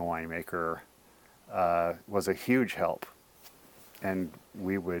amazing winemaker, was a huge help. And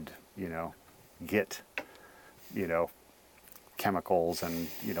we would, get, chemicals and,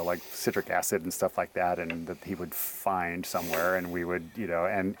 like citric acid and stuff like that, and that he would find somewhere, and we would,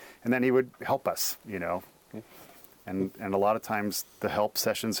 and then he would help us, and a lot of times the help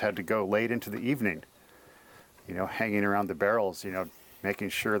sessions had to go late into the evening, hanging around the barrels, making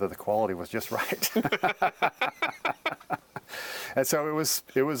sure that the quality was just right. And so it was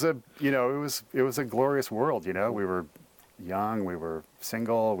a glorious world, We were young, we were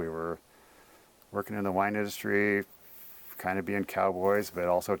single, we were working in the wine industry, kind of being cowboys, but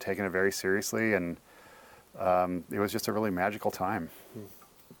also taking it very seriously, and it was just a really magical time.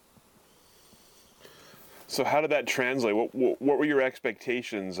 So how did that translate? What were your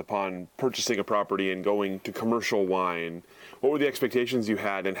expectations upon purchasing a property and going to commercial wine? What were the expectations you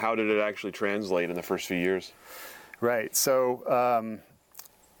had, and how did it actually translate in the first few years? Right. So,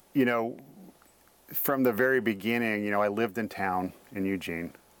 from the very beginning, I lived in town in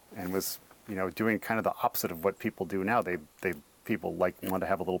Eugene and was, doing kind of the opposite of what people do now. People want to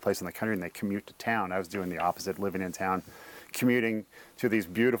have a little place in the country and they commute to town. I was doing the opposite, living in town, commuting to these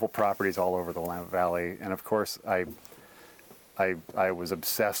beautiful properties all over the Willamette Valley. And of course, I was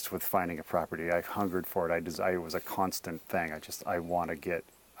obsessed with finding a property. I hungered for it. It was a constant thing. I want to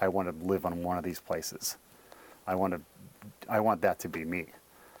live on one of these places. I want that to be me.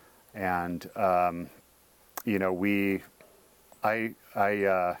 And,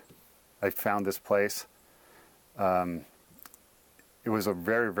 I found this place. It was a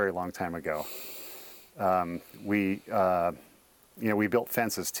very, very long time ago. We we built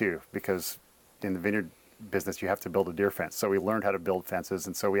fences too, because in the vineyard business you have to build a deer fence. So we learned how to build fences,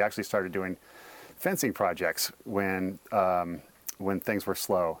 and so we actually started doing fencing projects when things were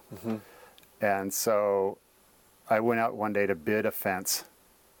slow. And so I went out one day to bid a fence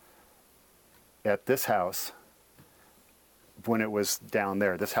at this house when it was down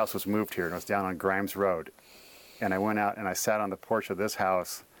there. This house was moved here, and it was down on Grimes Road. And I went out and I sat on the porch of this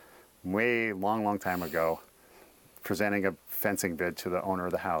house long time ago, presenting a fencing bid to the owner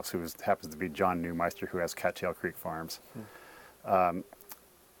of the house, happens to be John Newmeister, who has Cattail Creek Farms. And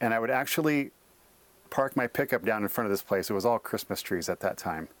I would actually park my pickup down in front of this place. It was all Christmas trees at that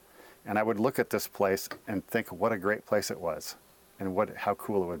time. And I would look at this place and think what a great place it was and how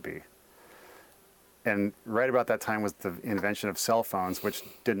cool it would be. And right about that time was the invention of cell phones, which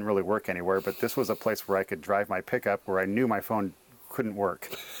didn't really work anywhere, but this was a place where I could drive my pickup where I knew my phone couldn't work.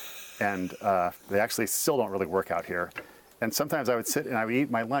 And they actually still don't really work out here. And sometimes I would sit and I would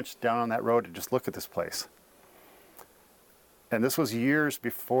eat my lunch down on that road and just look at this place. And this was years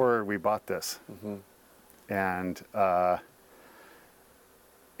before we bought this. And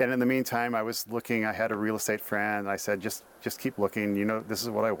in the meantime, I was looking. I had a real estate friend. I said, just keep looking. This is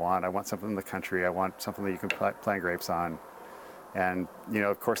what I want. I want something in the country. I want something that you can plant grapes on. And,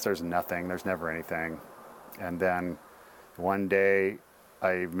 of course, there's nothing. There's never anything. And then one day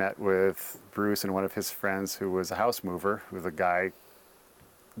I met with Bruce and one of his friends who was a house mover, who was a guy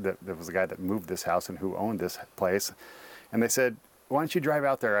that moved this house and who owned this place. And they said, why don't you drive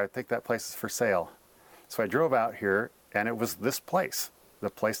out there? I think that place is for sale. So I drove out here, and it was this place, the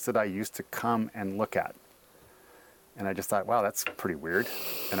place that I used to come and look at. And I just thought, wow, that's pretty weird.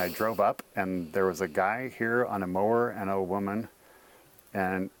 And I drove up, and there was a guy here on a mower and a woman.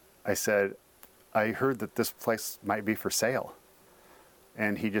 And I said, I heard that this place might be for sale.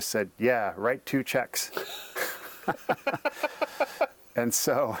 And he just said, yeah, write 2 checks. And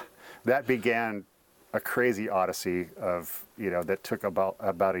so that began a crazy odyssey of, that took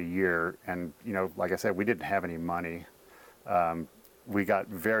about a year. And, like I said, we didn't have any money. We got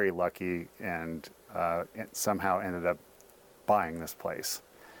very lucky and somehow ended up buying this place.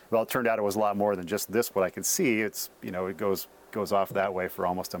 Well, it turned out it was a lot more than just this, what I could see. It's, it goes off that way for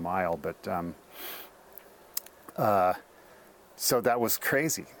almost a mile. But so that was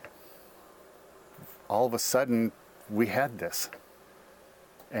crazy. All of a sudden, we had this.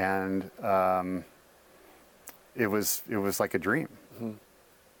 And it was like a dream.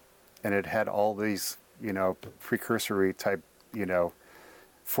 And it had all these, precursory type,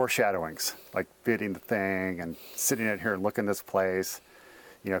 foreshadowings, like bidding the thing and sitting out here and looking at this place.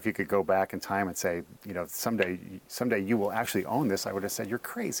 If you could go back in time and say, someday you will actually own this, I would have said, you're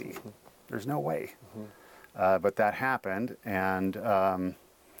crazy. There's no way. But that happened, and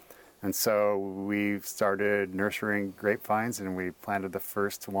so we started nurturing grapevines, and we planted the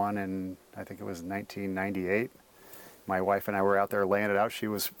first one in, I think it was 1998. My wife and I were out there laying it out. She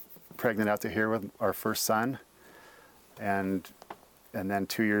was pregnant out to here with our first son, and then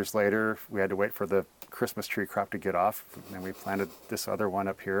 2 years later, we had to wait for the Christmas tree crop to get off, and we planted this other one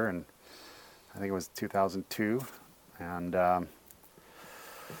up here, and I think it was 2002, and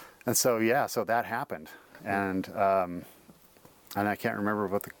so so that happened, and I can't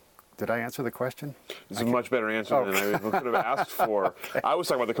remember did I answer the question? This is a much better answer than I could have asked for. Okay. I was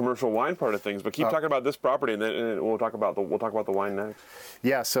talking about the commercial wine part of things, but keep talking about this property, and then we'll talk about the wine next.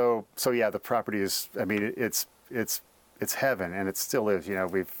 Yeah. So the property is. I mean, it's heaven, and it still is.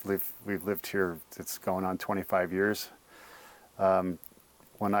 We've lived here. It's going on 25 years.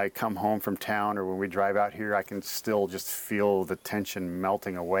 When I come home from town or when we drive out here, I can still just feel the tension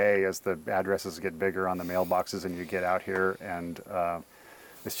melting away as the addresses get bigger on the mailboxes, and you get out here, and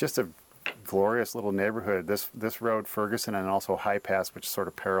it's just a glorious little neighborhood. This road, Ferguson, and also High Pass, which sort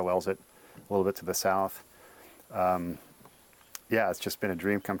of parallels it a little bit to the south. It's just been a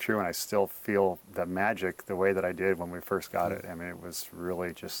dream come true, and I still feel the magic the way that I did when we first got it. I mean, it was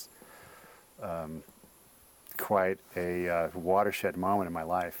really just quite a watershed moment in my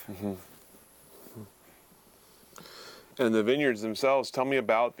life. And the vineyards themselves, tell me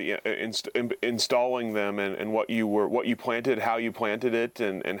about the installing them and what you planted, how you planted it,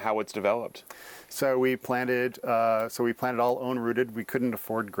 and how it's developed. So we planted all own rooted. We couldn't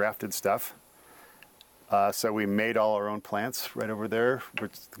afford grafted stuff. So we made all our own plants right over there,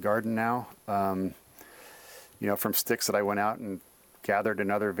 which is the garden now. From sticks that I went out and gathered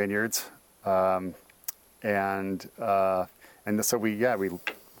in other vineyards. So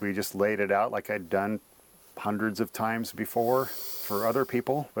we just laid it out like I'd done hundreds of times before for other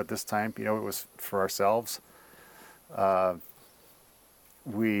people, but this time, it was for ourselves.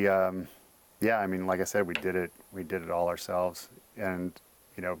 We yeah, I mean, like I said, we did it all ourselves. And,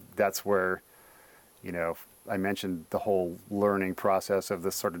 that's where, I mentioned the whole learning process of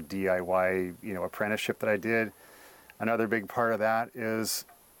this sort of DIY, apprenticeship that I did. Another big part of that is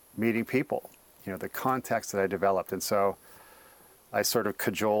meeting people, the contacts that I developed. And so I sort of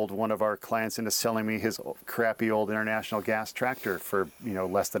cajoled one of our clients into selling me his crappy old International gas tractor for,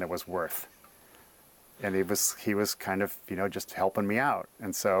 less than it was worth. And he was kind of, just helping me out.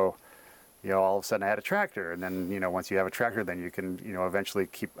 And so, all of a sudden I had a tractor. And then, once you have a tractor, then you can, eventually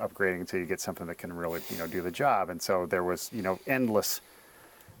keep upgrading until you get something that can really, do the job. And so there was, endless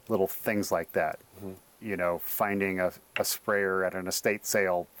little things like that. Mm-hmm. Finding a sprayer at an estate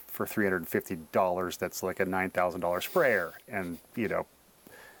sale for $350 that's like a $9,000 sprayer, and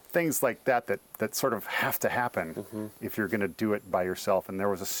things like that sort of have to happen. Mm-hmm. If you're going to do it by yourself. And there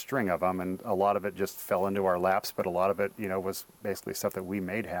was a string of them, and a lot of it just fell into our laps, but a lot of it was basically stuff that we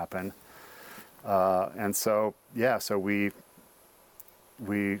made happen. And so so we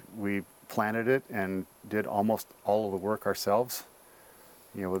planted it and did almost all of the work ourselves.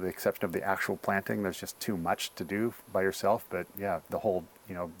 With the exception of the actual planting, there's just too much to do by yourself. But yeah, the whole,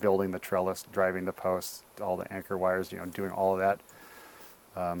 building the trellis, driving the posts, all the anchor wires, doing all of that.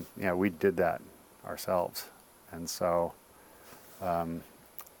 We did that ourselves. And so,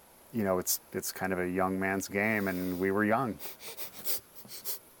 it's kind of a young man's game, and we were young.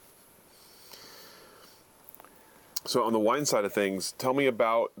 So on the wine side of things, tell me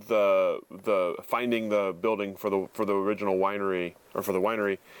about the finding the building for the original winery, or for the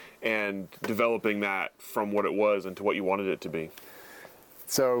winery, and developing that from what it was into what you wanted it to be.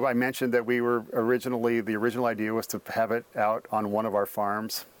 So I mentioned that the original idea was to have it out on one of our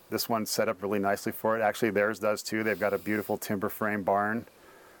farms. This one's set up really nicely for it. Actually, theirs does too. They've got a beautiful timber frame barn,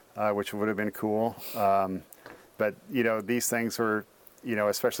 which would have been cool. But these things were,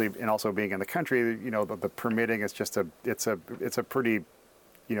 especially, and also being in the country, the permitting is just it's a pretty,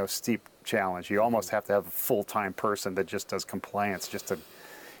 steep challenge. You almost have to have a full-time person that just does compliance just to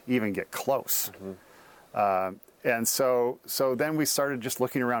even get close. Mm-hmm. And so then we started just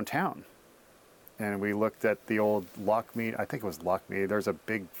looking around town, and we looked at the old Lockmead. I think it was Lockmead. There's a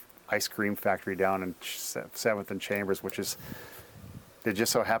big ice cream factory down in 7th and Chambers, it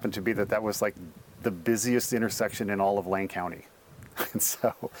just so happened to be that was like the busiest intersection in all of Lane County. And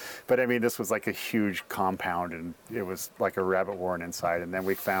so, but I mean, this was like a huge compound, and it was like a rabbit warren inside. And then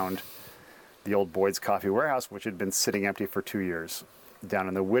we found the old Boyd's Coffee Warehouse, which had been sitting empty for 2 years, down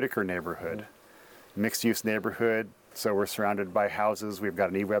in the Whitaker neighborhood, mixed-use neighborhood. So we're surrounded by houses. We've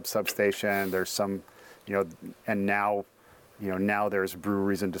got an E-Web substation. There's some, and now there's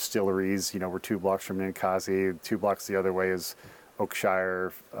breweries and distilleries. We're 2 blocks from Ninkasi. 2 blocks the other way is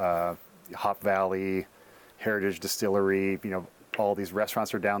Oakshire, Hop Valley, Heritage Distillery. All these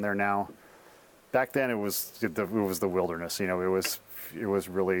restaurants are down there now. Back then, it was the wilderness. It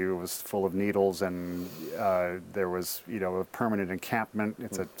was full of needles, and there was a permanent encampment.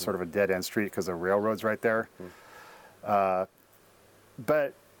 It's a sort of a dead end street because the railroad's right there. But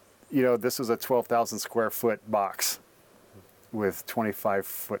this is a 12,000 square foot box with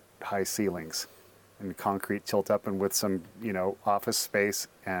 25-foot high ceilings and concrete tilt up, and with some office space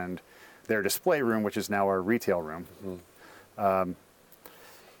and their display room, which is now our retail room.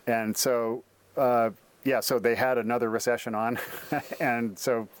 And so, so they had another recession on, and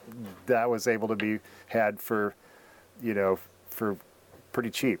so that was able to be had for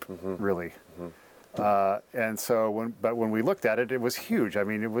pretty cheap, really. And so, when we looked at it, it was huge. I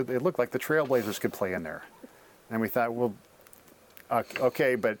mean, it looked like the Trailblazers could play in there, and we thought, well,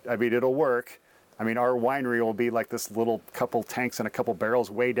 okay, but I mean, it'll work. I mean, our winery will be like this little couple tanks and a couple barrels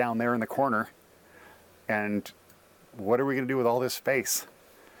way down there in the corner, and what are we going to do with all this space?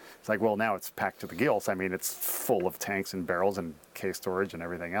 It's like, well, now it's packed to the gills. I mean, it's full of tanks and barrels and case storage and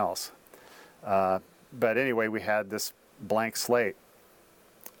everything else. But anyway, we had this blank slate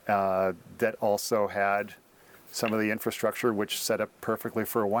that also had some of the infrastructure which set up perfectly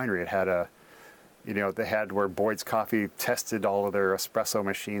for a winery. It had they had where Boyd's Coffee tested all of their espresso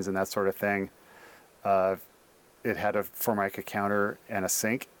machines and that sort of thing. It had a Formica counter and a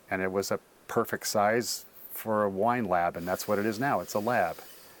sink, and it was a perfect size for a wine lab, and that's what it is now. It's a lab.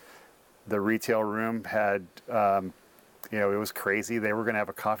 The retail room had, it was crazy. They were going to have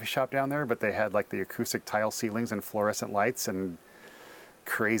a coffee shop down there, but they had like the acoustic tile ceilings and fluorescent lights and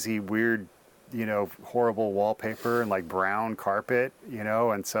crazy, weird, horrible wallpaper and like brown carpet,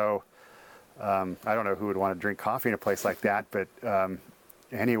 and so I don't know who would want to drink coffee in a place like that, but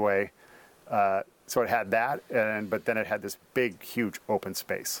anyway, so it had that, but then it had this big, huge open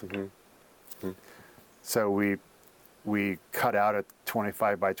space. Mm-hmm. Mm-hmm. So we we cut out a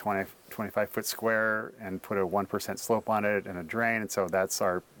 25 by 25 foot square and put a 1% slope on it and a drain. And so that's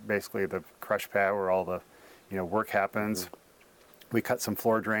basically the crush pad where all the, work happens. Mm-hmm. We cut some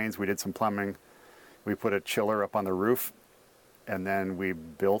floor drains. We did some plumbing. We put a chiller up on the roof. And then we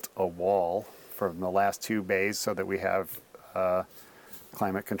built a wall from the last 2 bays so that we have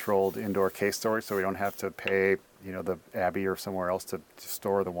climate controlled indoor case storage, so we don't have to pay, the Abbey or somewhere else to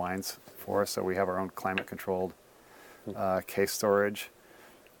store the wines for us. So we have our own climate controlled case storage.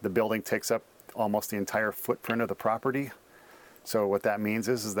 The building takes up almost the entire footprint of the property. So what that means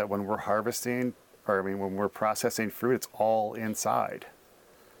is that when we're harvesting, when we're processing fruit, it's all inside.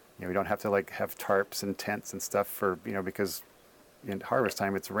 We don't have to have tarps and tents and stuff for, because in harvest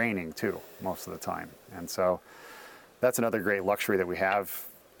time it's raining too most of the time. And so that's another great luxury that we have,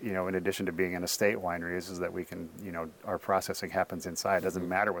 in addition to being an estate winery, is that we can, our processing happens inside. It doesn't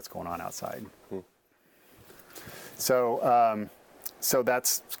matter what's going on outside. Mm-hmm. So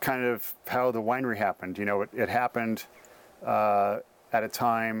that's kind of how the winery happened. It happened at a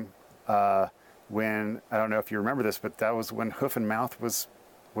time when, I don't know if you remember this, but that was when hoof and mouth was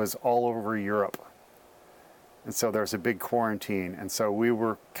all over Europe. And so there was a big quarantine. And so we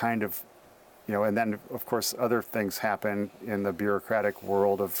were kind of, and then of course other things happen in the bureaucratic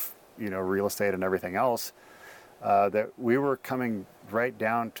world of, real estate and everything else, that we were coming right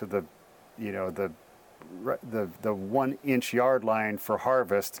down to the 1 inch yard line for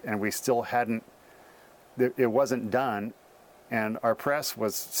harvest, and we still hadn't, it wasn't done, and our press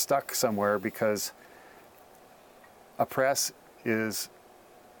was stuck somewhere because a press is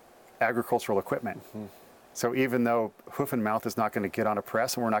agricultural equipment. Mm-hmm. So even though hoof and mouth is not going to get on a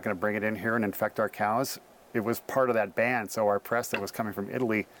press and we're not going to bring it in here and infect our cows, it was part of that ban. So our press that was coming from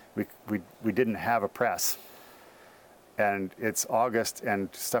Italy, we didn't have a press. And it's August and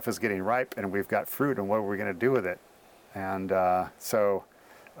stuff is getting ripe and we've got fruit, and what are we going to do with it? And so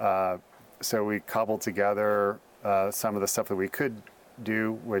we cobbled together some of the stuff that we could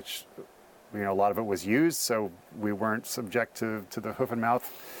do, which, a lot of it was used, so we weren't subject to the hoof and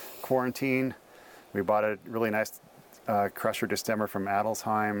mouth quarantine. We bought a really nice crusher destemmer from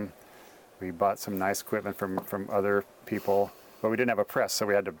Adelsheim. We bought some nice equipment from other people, but we didn't have a press, so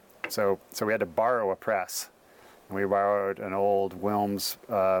we had to borrow a press. And we borrowed an old Wilms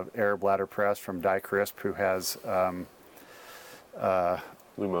air bladder press from Die Crisp, who has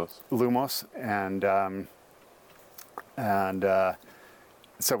Lumos, and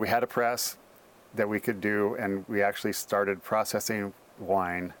so we had a press that we could do, and we actually started processing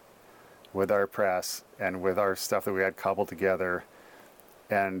wine with our press and with our stuff that we had cobbled together.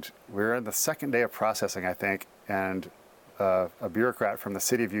 And we were on the second day of processing, I think, and a bureaucrat from the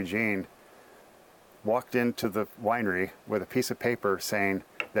city of Eugene walked into the winery with a piece of paper saying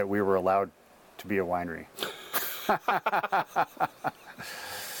that we were allowed to be a winery.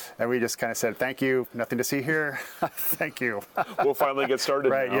 And we just kind of said, thank you, nothing to see here. Thank you. We'll finally get started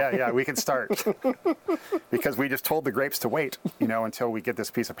right, now. Yeah, we can start. Because we just told the grapes to wait, until we get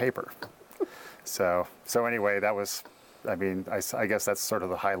this piece of paper. So anyway, that was, I guess that's sort of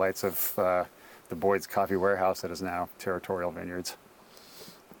the highlights of the Boyd's Coffee Warehouse that is now Territorial Vineyards.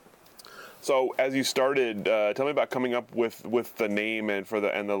 So as you started, tell me about coming up with the name and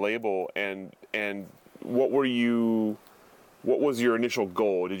the label, and what was your initial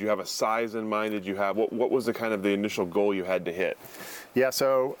goal? Did you have a size in mind? Did you have what was the kind of the initial goal you had to hit? Yeah,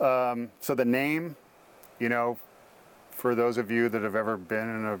 so the name, for those of you that have ever been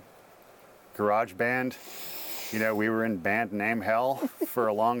in a garage band, we were in band name hell for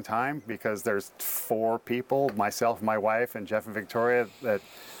a long time because there's 4 people, myself, my wife, and Jeff and Victoria, that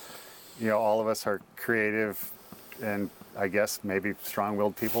all of us are creative and I guess maybe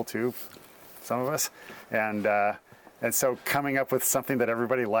strong-willed people too, some of us, and so coming up with something that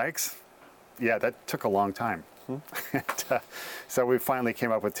everybody likes, that took a long time. And, so we finally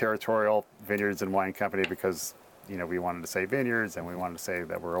came up with Territorial Vineyards and Wine Company because, we wanted to say vineyards and we wanted to say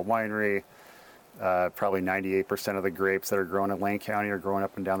that we're a winery. Probably 98% of the grapes that are grown in Lane County are growing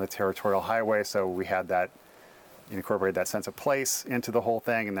up and down the Territorial Highway. So we had that, incorporated that sense of place into the whole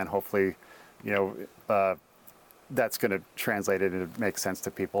thing. And then hopefully, that's going to translate it and make sense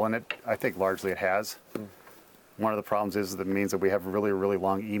to people. And I think largely it has. One of the problems is that it means that we have really, really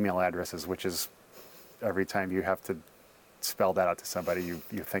long email addresses, which is every time you have to spell that out to somebody, you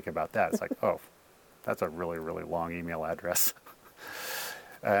think about that. It's like, oh, that's a really, really long email address.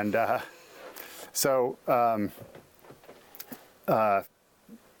 And so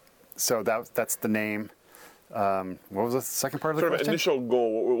that's the name. What was the second part of the question? Initial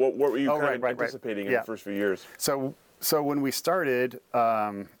goal. What were you anticipating in the first few years? So when we started,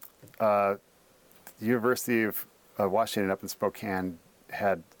 the University of Washington up in Spokane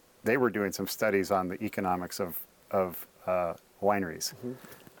they were doing some studies on the economics of wineries,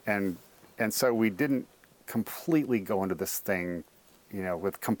 and so we didn't completely go into this thing,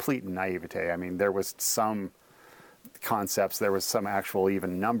 with complete naivete. I mean, there was some concepts, there was some actual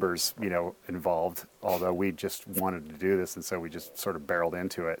even numbers, involved, although we just wanted to do this, and so we just sort of barreled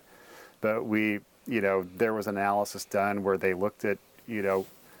into it. But there was analysis done where they looked at,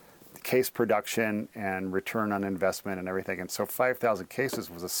 case production and return on investment and everything. And so 5,000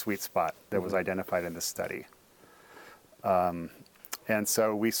 cases was a sweet spot that was identified in this study. And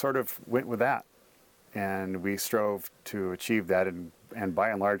so we sort of went with that, and we strove to achieve that, and by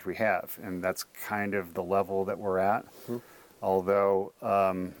and large we have. And that's kind of the level that we're at. Although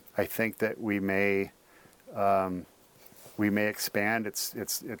I think that we may expand.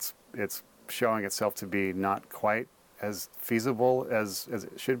 It's showing itself to be not quite as feasible as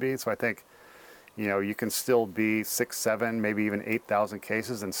it should be. So I think, you can still be 6, 7, maybe even 8,000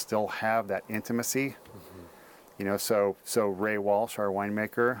 cases and still have that intimacy. So Ray Walsh, our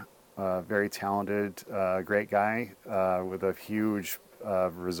winemaker, very talented, great guy, with a huge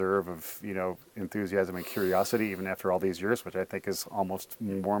reserve of, enthusiasm and curiosity, even after all these years, which I think is almost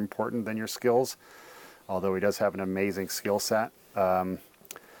more important than your skills, although he does have an amazing skill set.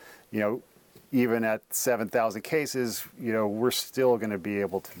 Even at 7,000 cases, we're still going to be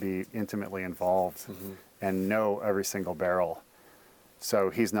able to be intimately involved and know every single barrel. So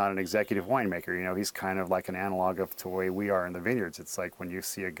he's not an executive winemaker. He's kind of like an analog of the way we are in the vineyards. It's like when you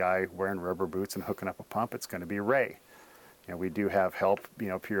see a guy wearing rubber boots and hooking up a pump, it's going to be Ray. We do have help,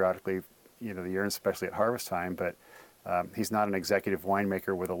 periodically, the year, and especially at harvest time, but he's not an executive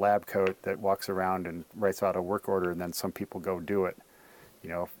winemaker with a lab coat that walks around and writes out a work order and then some people go do it.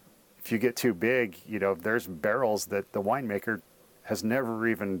 If you get too big, there's barrels that the winemaker has never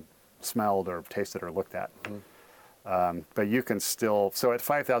even smelled or tasted or looked at. But you can still, so at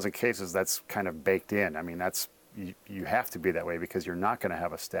 5,000 cases, that's kind of baked in. I mean, that's, you have to be that way because you're not going to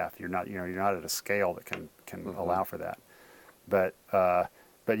have a staff. You're not at a scale that can allow for that.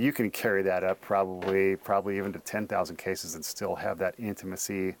 But you can carry that up probably even to 10,000 cases and still have that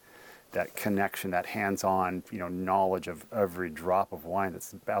intimacy, that connection, that hands-on, knowledge of every drop of wine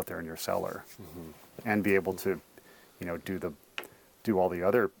that's out there in your cellar, and be able to, do all the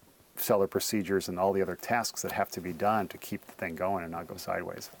other cellar procedures and all the other tasks that have to be done to keep the thing going and not go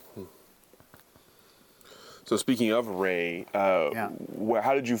sideways. So speaking of Ray, how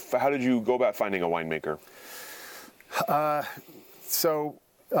did you go about finding a winemaker?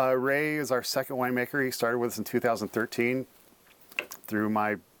 Ray is our second winemaker. He started with us in 2013 through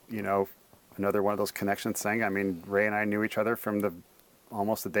my, another one of those connections thing. I mean, Ray and I knew each other from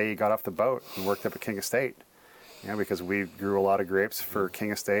almost the day he got off the boat and worked up at King Estate. Because we grew a lot of grapes for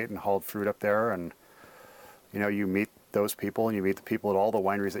King Estate and hauled fruit up there, and you meet those people and you meet the people at all the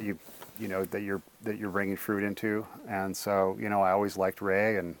wineries that you're bringing fruit into. And so I always liked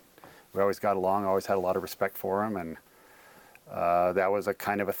Ray, and we always got along. I always had a lot of respect for him, and that was a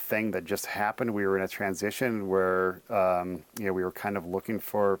kind of a thing that just happened. We were in a transition where we were kind of looking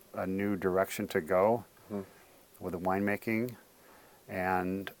for a new direction to go with the winemaking.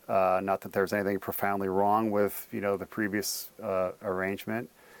 And not that there's anything profoundly wrong with, the previous arrangement,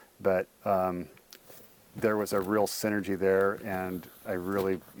 but there was a real synergy there, and I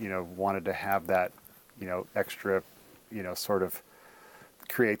really, wanted to have that, extra, sort of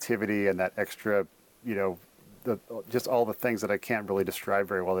creativity and that extra, just all the things that I can't really describe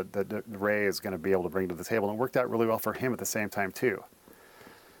very well that Ray is going to be able to bring to the table. And it worked out really well for him at the same time, too.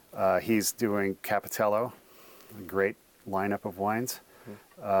 He's doing Capitello, a great lineup of wines,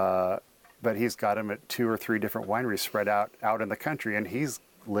 but he's got them at 2 or 3 different wineries spread out in the country, and he's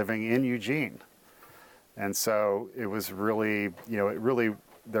living in Eugene. And so it was really,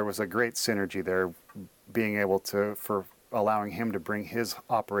 there was a great synergy there, being able to, for allowing him to bring his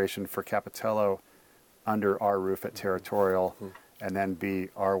operation for Capitello under our roof at Territorial, and then be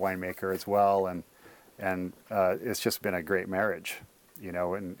our winemaker as well. And it's just been a great marriage,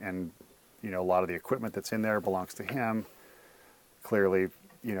 and a lot of the equipment that's in there belongs to him. Clearly,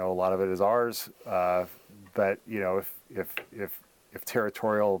 a lot of it is ours. But if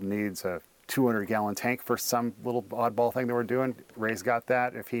Territorial needs a 200-gallon tank for some little oddball thing that we're doing, Ray's got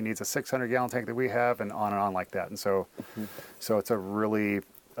that. If he needs a 600-gallon tank that we have, and on like that. And so it's a really,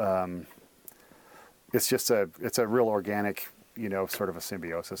 it's a real organic, sort of a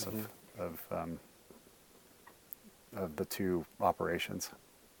symbiosis of the two operations.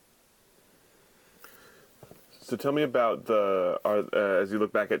 So tell me about as you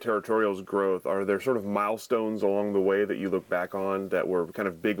look back at Territorial's growth, are there sort of milestones along the way that you look back on that were kind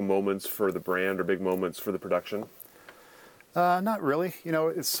of big moments for the brand or big moments for the production? Not really.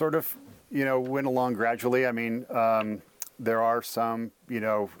 It's sort of, went along gradually. I mean, there are some,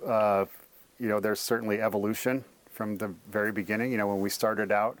 there's certainly evolution from the very beginning. When we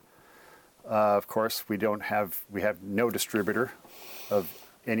started out, of course, we have no distributor of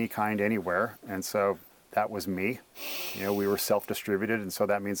any kind anywhere. And so that was me. We were self-distributed. And so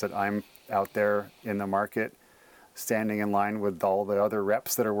that means that I'm out there in the market, standing in line with all the other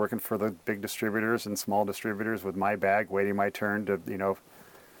reps that are working for the big distributors and small distributors with my bag, waiting my turn to,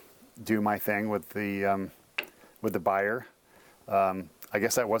 do my thing with the buyer. I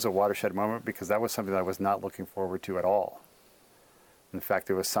guess that was a watershed moment because that was something that I was not looking forward to at all. In fact,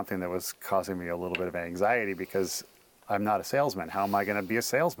 it was something that was causing me a little bit of anxiety because I'm not a salesman. How am I going to be a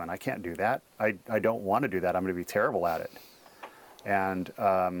salesman? I can't do that. I don't want to do that. I'm going to be terrible at it. And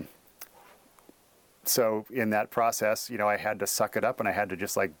so in that process, I had to suck it up and I had to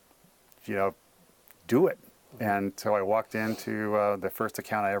just do it. And so I walked into the first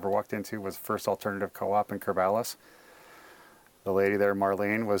account I ever walked into was First Alternative Co-op in Corvallis. The lady there,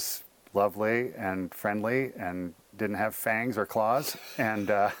 Marlene, was lovely and friendly and didn't have fangs or claws. And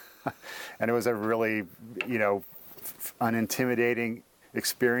and it was a really, unintimidating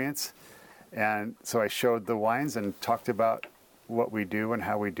experience. And so I showed the wines and talked about what we do and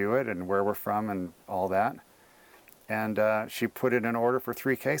how we do it and where we're from and all that. And she put in an order for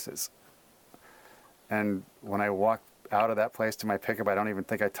 3 cases. And when I walked out of that place to my pickup, I don't even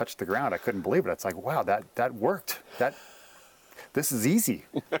think I touched the ground. I couldn't believe it. It's like, wow, that worked. This is easy.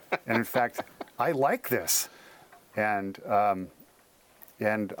 And in fact, I like this. And I'm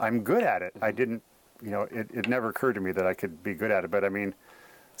good at it. I didn't, it never occurred to me that I could be good at it. But I mean,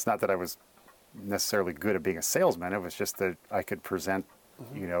 it's not that I was necessarily good at being a salesman. It was just that I could present,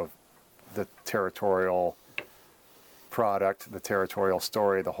 the Territorial product, the Territorial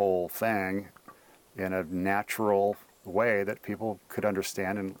story, the whole thing in a natural way that people could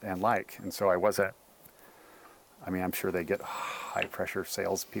understand and like. And so I'm sure they get high pressure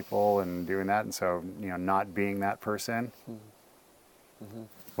salespeople and doing that. And so, not being that person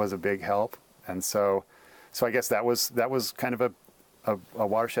was a big help. And so I guess that was kind of a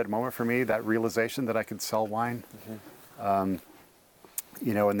watershed moment for me, that realization that I could sell wine, and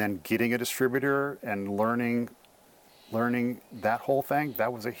then getting a distributor and learning that whole thing.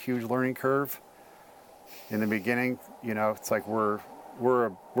 That was a huge learning curve. In the beginning, it's like we're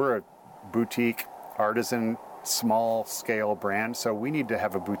a boutique artisan, small scale brand, so we need to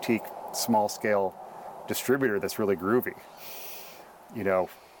have a boutique, small scale distributor that's really groovy.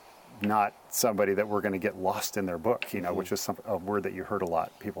 Not somebody that we're going to get lost in their book, which is a word that you heard a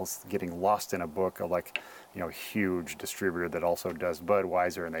lot. People getting lost in a book of huge distributor that also does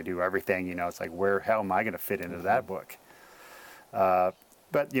Budweiser and they do everything, it's like, how am I going to fit into that book?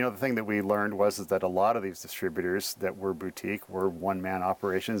 But, the thing that we learned was that a lot of these distributors that were boutique were one-man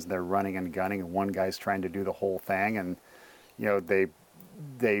operations. They're running and gunning and one guy's trying to do the whole thing. And,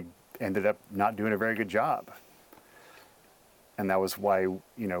 they ended up not doing a very good job. And that was why,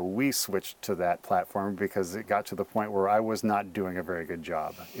 we switched to that platform because it got to the point where I was not doing a very good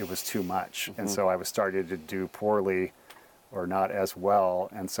job. It was too much. And so I was starting to do poorly or not as well.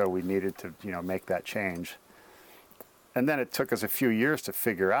 And so we needed to, make that change. And then it took us a few years to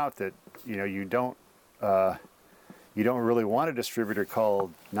figure out that, you don't really want a distributor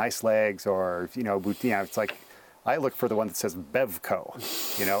called Nice Legs or, boutique. It's like, I look for the one that says Bevco,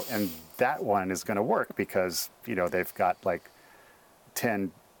 and that one is going to work because, they've got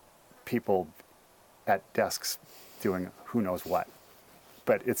 10 people at desks doing who knows what.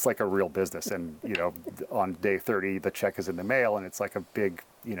 But it's like a real business. And, on day 30, the check is in the mail and it's like a big,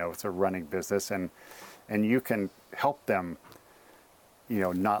 it's a running business. And you can help them,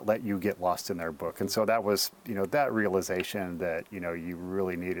 not let you get lost in their book. And so that was, that realization that, you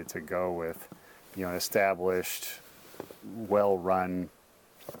really needed to go with, an established, well-run,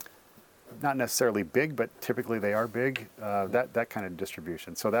 not necessarily big, but typically they are big, that kind of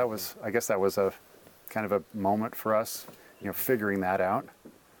distribution. So I guess that was a kind of a moment for us, figuring that out.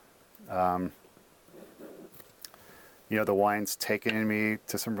 The wine's taken me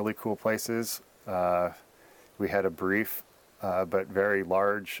to some really cool places. We had a brief but very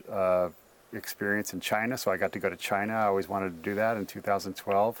large experience in China, so I got to go to China. I always wanted to do that in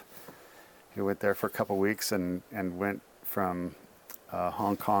 2012. We went there for a couple weeks and went from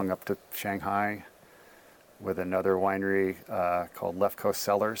Hong Kong up to Shanghai with another winery called Left Coast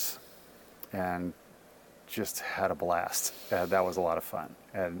Cellars, and just had a blast. That was a lot of fun.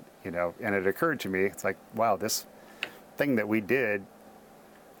 And and it occurred to me, it's like, wow, this thing that we did,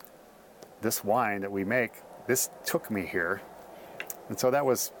 this wine that we make, this took me here. And so that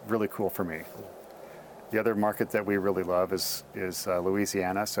was really cool for me. The other market that we really love is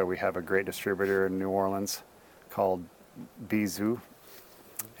Louisiana. So we have a great distributor in New Orleans called Bizou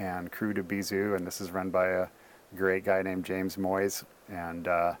and Cru de Bizou, and this is run by a great guy named James Moyes. And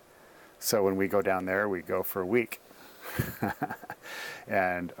so when we go down there, we go for a week.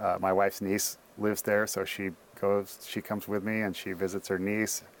 And my wife's niece lives there, so she comes with me and she visits her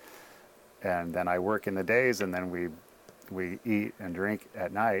niece. And then I work in the days, and then we eat and drink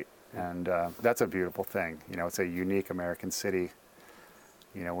at night. And that's a beautiful thing. You know, it's a unique American city.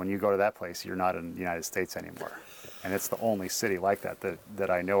 You know, when you go to that place, you're not in the United States anymore. And it's the only city like that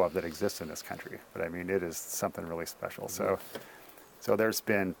I know of that exists in this country. But I mean, it is something really special. So there's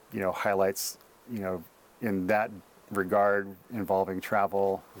been, you know, highlights, you know, in that regard involving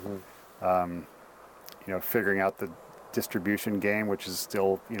travel, you know, figuring out the distribution game, which is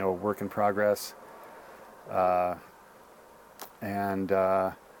still, you know, a work in progress.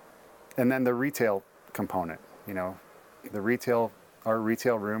 And then the retail component, you know, our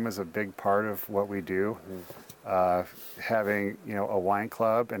retail room is a big part of what we do. Having, you know, a wine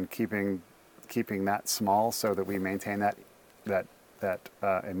club and keeping that small so that we maintain that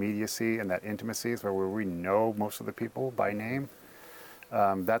immediacy and that intimacy, where we know most of the people by name.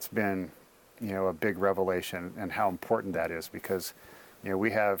 That's been, you know, a big revelation, and how important that is, because, you know, we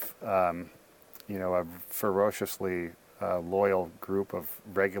have, you know, a ferociously loyal group of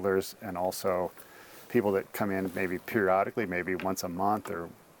regulars, and also people that come in maybe periodically, maybe once a month or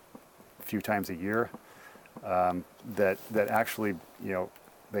a few times a year, that actually, you know,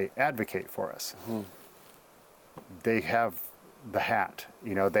 they advocate for us. They have the hat,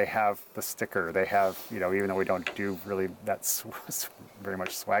 you know, they have the sticker, they have, you know, even though we don't do really that's very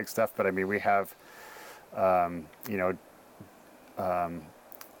much swag stuff, but I mean, we have, you know,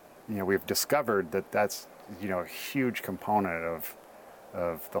 we've discovered that's, you know, a huge component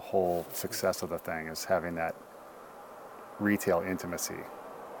of the whole success of the thing, is having that retail intimacy.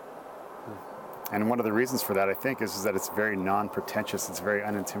 And one of the reasons for that, I think, is that it's very non-pretentious. It's a very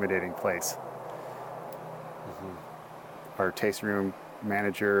unintimidating place. Our tasting room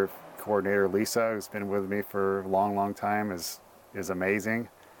manager, coordinator, Lisa, who's been with me for a long, long time, is amazing.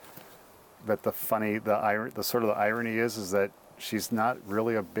 But the sort of the irony is that she's not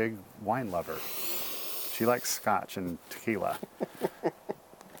really a big wine lover. She likes scotch and tequila.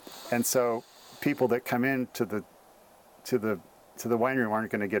 And so people that come into the wine room aren't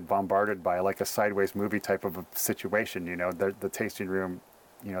going to get bombarded by like a sideways movie type of a situation. You know, the tasting room,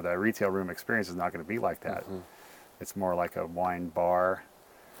 you know, the retail room experience is not going to be like that. It's more like a wine bar.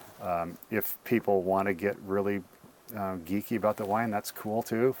 If people want to get really geeky about the wine, that's cool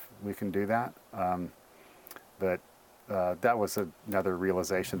too. We can do that. But that was another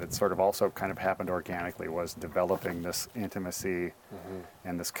realization that sort of also kind of happened organically, was developing this intimacy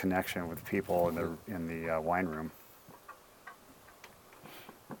and this connection with people in the wine room.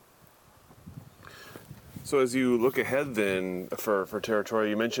 So as you look ahead then for Territorial,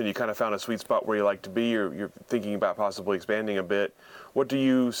 you mentioned you kind of found a sweet spot where you like to be. You're thinking about possibly expanding a bit. What do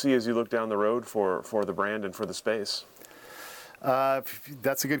you see as you look down the road for the brand and for the space?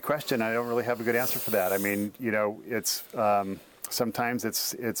 That's a good question. I don't really have a good answer for that. I mean, you know, it's sometimes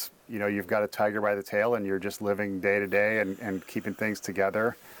it's you know, you've got a tiger by the tail and you're just living day to day and keeping things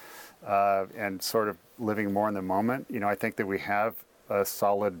together and sort of living more in the moment. You know, I think that we have a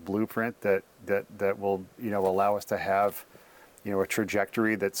solid blueprint that will, you know, allow us to have, you know, a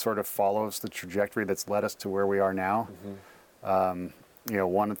trajectory that sort of follows the trajectory that's led us to where we are now. You know,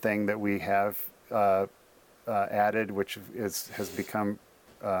 one thing that we have added, which has become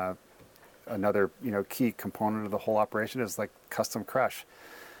another, you know, key component of the whole operation, is like custom crush.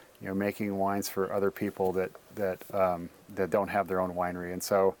 You know, making wines for other people that don't have their own winery, and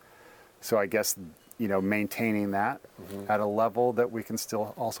so I guess, you know, maintaining that at a level that we can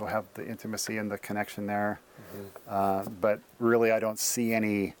still also have the intimacy and the connection there. But really, I don't see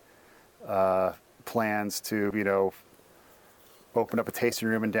any plans to, you know, open up a tasting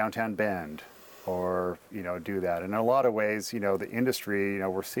room in downtown Bend, or, you know, do that. And in a lot of ways, you know, the industry, you know,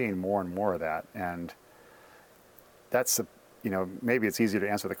 we're seeing more and more of that. And that's, you know, maybe it's easier to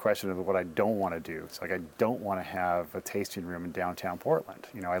answer the question of what I don't want to do. It's like, I don't want to have a tasting room in downtown Portland.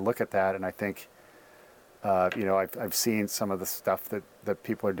 You know, I look at that and I think, you know, I've seen some of the stuff that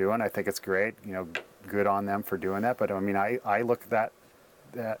people are doing. I think it's great, you know, good on them for doing that. But I mean, I look at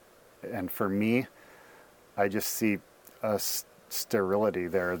that, and for me, I just see a sterility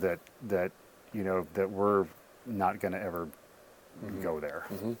there that you know, that we're not going to ever go there.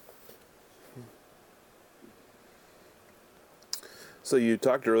 So you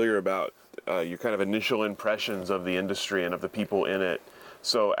talked earlier about your kind of initial impressions of the industry and of the people in it.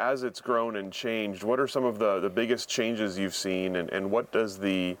 So as it's grown and changed, what are some of the biggest changes you've seen, and what does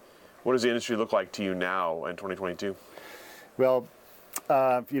the industry look like to you now in 2022? Well,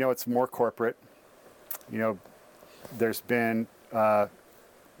 it's more corporate. There's been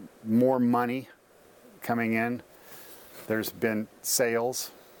more money coming in. There's been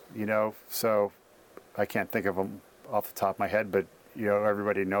sales, so I can't think of them off the top of my head, but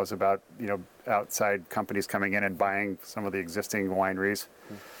everybody knows about outside companies coming in and buying some of the existing wineries.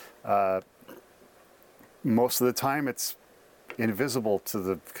 Most of the time it's invisible to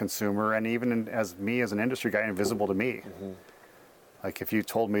the consumer, and even as an industry guy, invisible to me. Like if you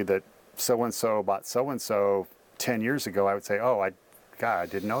told me that so-and-so bought so-and-so 10 years ago, I would say, I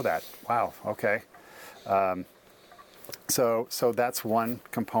didn't know that. Wow, okay. So that's one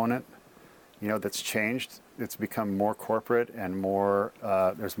component, that's changed. It's become more corporate and more,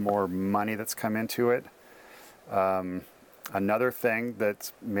 there's more money that's come into it. Another thing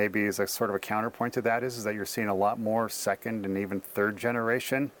that maybe is a sort of a counterpoint to that is that you're seeing a lot more second and even third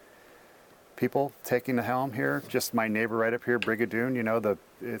generation people taking the helm here. Just my neighbor right up here, Brigadoon,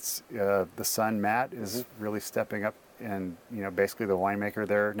 the son Matt is really stepping up, and basically the winemaker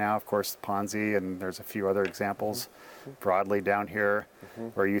there now. Of course, Ponzi, and there's a few other examples broadly down here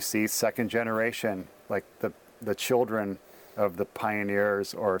where you see second generation, like the children of the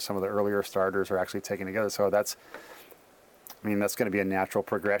pioneers or some of the earlier starters are actually taking together. So that's going to be a natural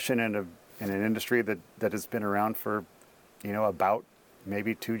progression in an industry that has been around for about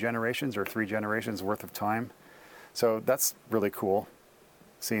maybe 2 generations or 3 generations worth of time. So that's really cool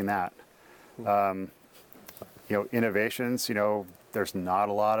seeing that. Innovations, there's not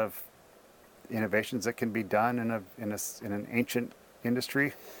a lot of innovations that can be done in an ancient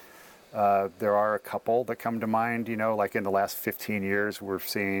industry. There are a couple that come to mind, like in the last 15 years, we're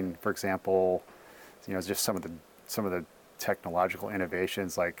seeing, for example, just some of the technological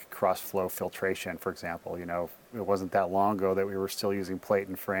innovations like cross-flow filtration, for example. It wasn't that long ago that we were still using plate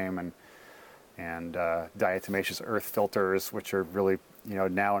and frame and diatomaceous earth filters, which are really,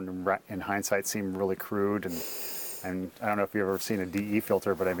 now in hindsight seem really crude. And I don't know if you've ever seen a DE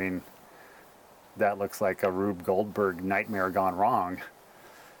filter, but that looks like a Rube Goldberg nightmare gone wrong.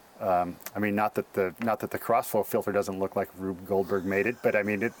 Not that the crossflow filter doesn't look like Rube Goldberg made it, but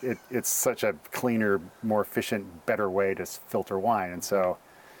it's such a cleaner, more efficient, better way to filter wine. And so,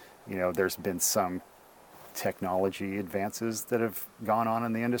 there's been some technology advances that have gone on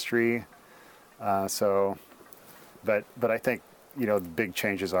in the industry. But I think the big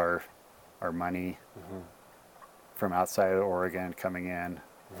changes are money from outside of Oregon coming in,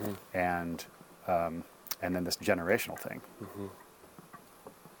 and then this generational thing.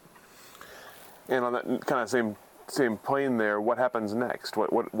 And on that kind of same plane there, what happens next?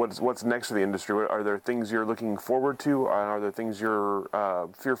 What's next for the industry? Are there things you're looking forward to, or are there things you're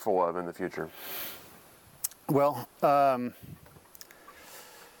fearful of in the future? Well,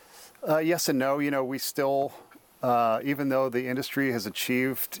 yes and no. We still, even though the industry has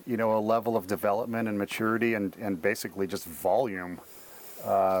achieved, a level of development and maturity and basically just volume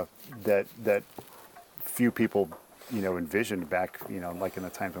that few people, envisioned back, like in the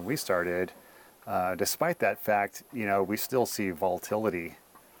times when we started. Despite that fact, we still see volatility.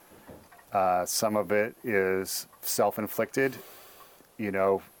 Some of it is self-inflicted,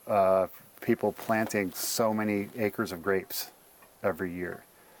 people planting so many acres of grapes every year.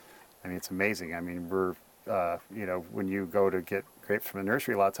 It's amazing. We're, when you go to get grapes from a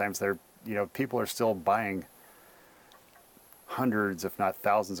nursery, a lot of times people are still buying hundreds, if not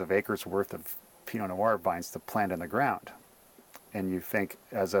thousands of acres worth of Pinot Noir vines to plant in the ground. And you think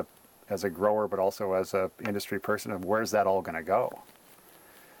as a grower, but also as a industry person, of where's that all going to go?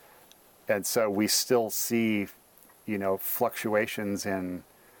 And so we still see, fluctuations in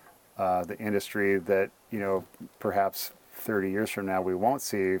the industry that, perhaps 30 years from now we won't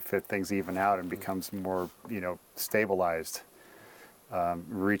see if things even out and becomes more, stabilized,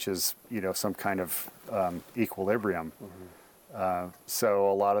 reaches, some kind of equilibrium. So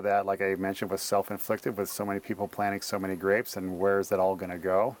a lot of that, like I mentioned, was self-inflicted with so many people planting so many grapes, and where's that all going to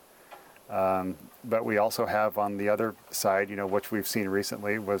go? But we also have on the other side, which we've seen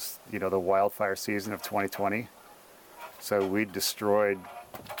recently was, the wildfire season of 2020. So we destroyed,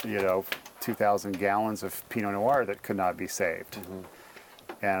 2,000 gallons of Pinot Noir that could not be saved.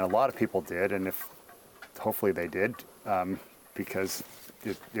 And a lot of people did, and hopefully they did, because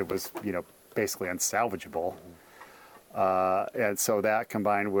it was, basically unsalvageable. And so that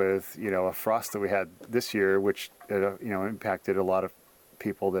combined with, a frost that we had this year, which, impacted a lot of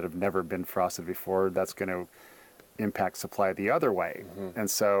people that have never been frosted before, that's going to impact supply the other way. And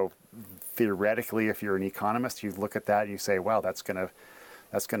so theoretically, if you're an economist, you look at that and you say, wow, that's going to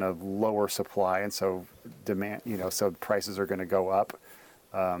That's going to lower supply, and so demand, so prices are going to go up.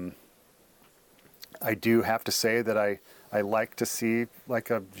 I do have to say that I like to see like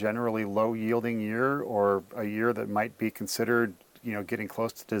a generally low yielding year, or a year that might be considered, getting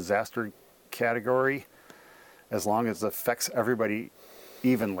close to disaster category, as long as it affects everybody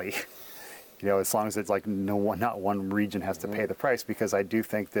evenly. As long as it's like not one region has to pay the price, because I do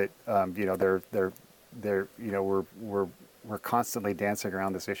think that we're constantly dancing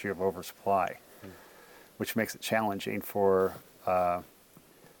around this issue of oversupply, which makes it challenging for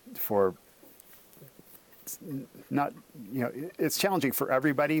not, it's challenging for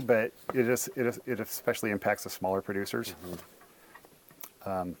everybody, but it especially impacts the smaller producers.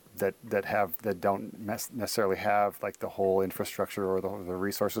 That don't necessarily have like the whole infrastructure or the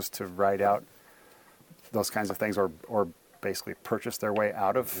resources to ride out those kinds of things, or basically purchase their way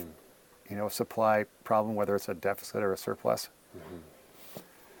out of a supply problem, whether it's a deficit or a surplus.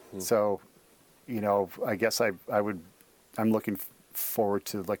 So I guess I'm looking forward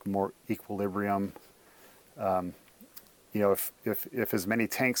to like more equilibrium. If as many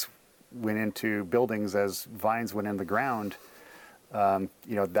tanks went into buildings as vines went in the ground,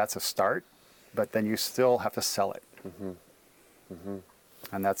 that's a start, but then you still have to sell it.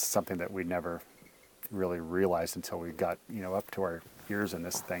 And that's something that we never really realized until we got, up to our ears in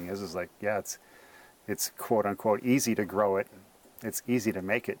this thing is like, yeah, it's quote unquote easy to grow it. It's easy to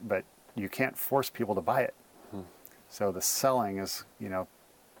make it, but you can't force people to buy it. So the selling is,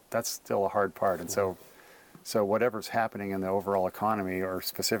 that's still a hard part. And so whatever's happening in the overall economy, or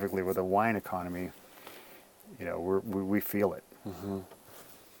specifically with the wine economy, we feel it.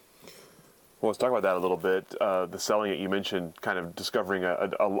 Well, let's talk about that a little bit. The selling it, you mentioned kind of discovering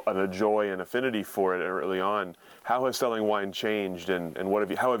a joy and affinity for it early on. How has selling wine changed, and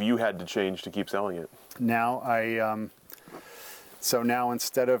how have you had to change to keep selling it? Now now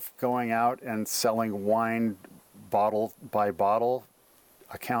instead of going out and selling wine bottle by bottle,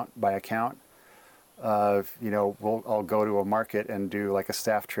 account by account, I'll go to a market and do like a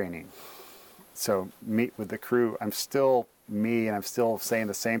staff training. So meet with the crew. I'm still me, and I'm still saying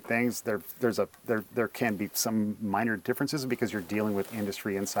the same things. There can be some minor differences because you're dealing with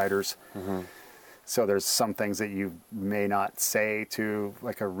industry insiders. So there's some things that you may not say to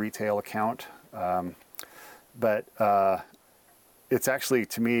like a retail account, but it's actually,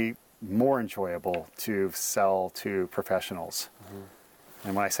 to me, more enjoyable to sell to professionals.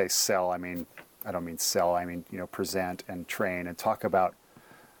 And when I say sell, I don't mean sell. I mean present and train and talk about,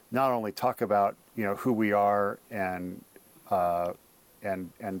 not only talk about who we are and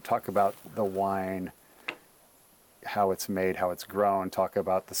talk about the wine, how it's made, how it's grown, talk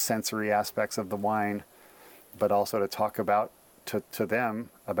about the sensory aspects of the wine, but also to talk about to them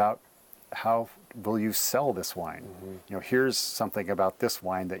about how will you sell this wine. Here's something about this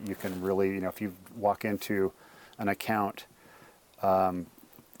wine that you can really, if you walk into an account,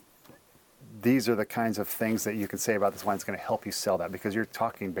 these are the kinds of things that you can say about this wine that's going to help you sell that, because you're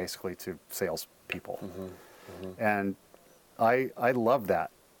talking basically to salespeople. And I love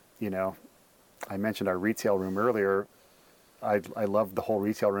that. I mentioned our retail room earlier. I love the whole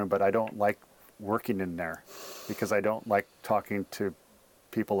retail room, but I don't like working in there because I don't like talking to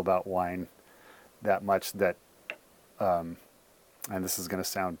people about wine that much. That, and this is going to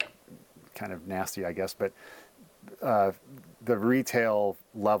sound kind of nasty, I guess, but the retail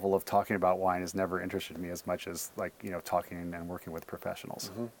level of talking about wine has never interested me as much as like talking and working with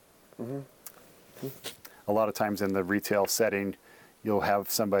professionals. A lot of times in the retail setting, you'll have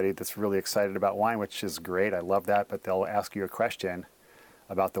somebody that's really excited about wine, which is great. I love that, but they'll ask you a question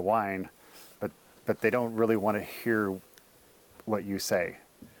about the wine, but they don't really want to hear what you say.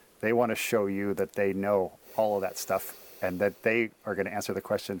 They want to show you that they know all of that stuff and that they are going to answer the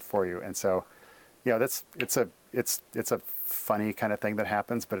question for you. And so, it's a funny kind of thing that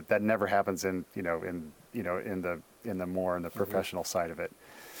happens, but that never happens in the professional side of it.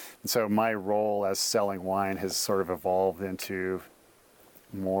 And so my role as selling wine has sort of evolved into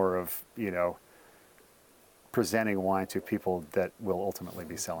more of, presenting wine to people that will ultimately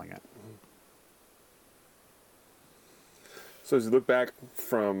be selling it. So as you look back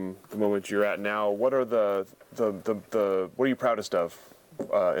from the moment you're at now, what are what are you proudest of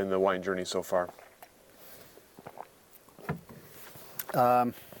in the wine journey so far?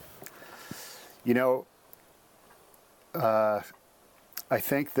 I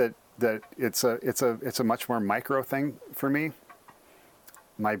think that it's a much more micro thing for me.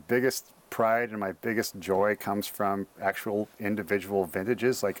 My biggest pride and my biggest joy comes from actual individual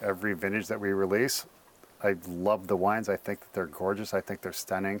vintages, like every vintage that we release. I love the wines. I think that they're gorgeous. I think they're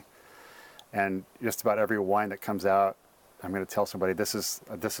stunning. And just about every wine that comes out, I'm going to tell somebody this is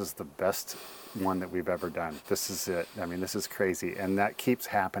the best one that we've ever done. This is it. I mean, this is crazy, and that keeps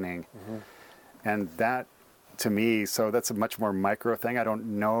happening. And that, to me, so that's a much more micro thing. I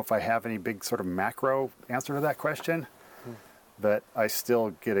don't know if I have any big sort of macro answer to that question, but I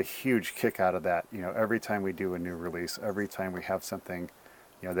still get a huge kick out of that. Every time we do a new release, every time we have something,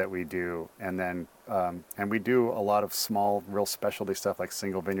 that we do, and then and we do a lot of small, real specialty stuff like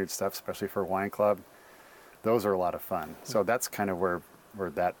single vineyard stuff, especially for wine club. Those are a lot of fun. So that's kind of where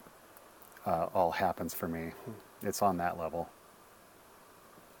that all happens for me. It's on that level.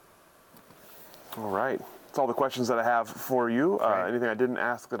 All right. That's all the questions that I have for you. Right. Anything I didn't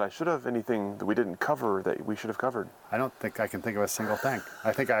ask that I should have? Anything that we didn't cover that we should have covered? I don't think I can think of a single thing.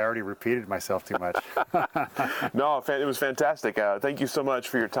 I think I already repeated myself too much. No, it was fantastic. Thank you so much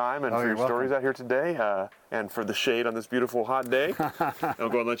for your time and for your stories out here today, and for the shade on this beautiful hot day. I'll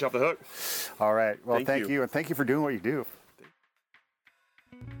go and let you off the hook. All right. Well, Thank you. And thank you for doing what you do.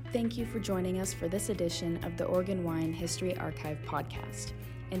 Thank you for joining us for this edition of the Oregon Wine History Archive podcast.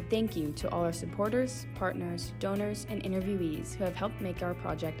 And thank you to all our supporters, partners, donors, and interviewees who have helped make our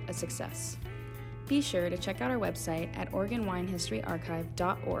project a success. Be sure to check out our website at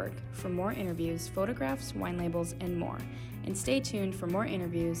OregonWineHistoryArchive.org for more interviews, photographs, wine labels, and more. And stay tuned for more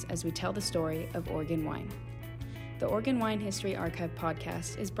interviews as we tell the story of Oregon wine. The Oregon Wine History Archive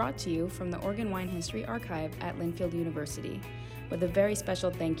podcast is brought to you from the Oregon Wine History Archive at Linfield University, with a very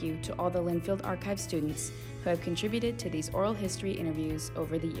special thank you to all the Linfield Archive students who have contributed to these oral history interviews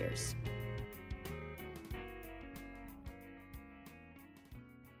over the years.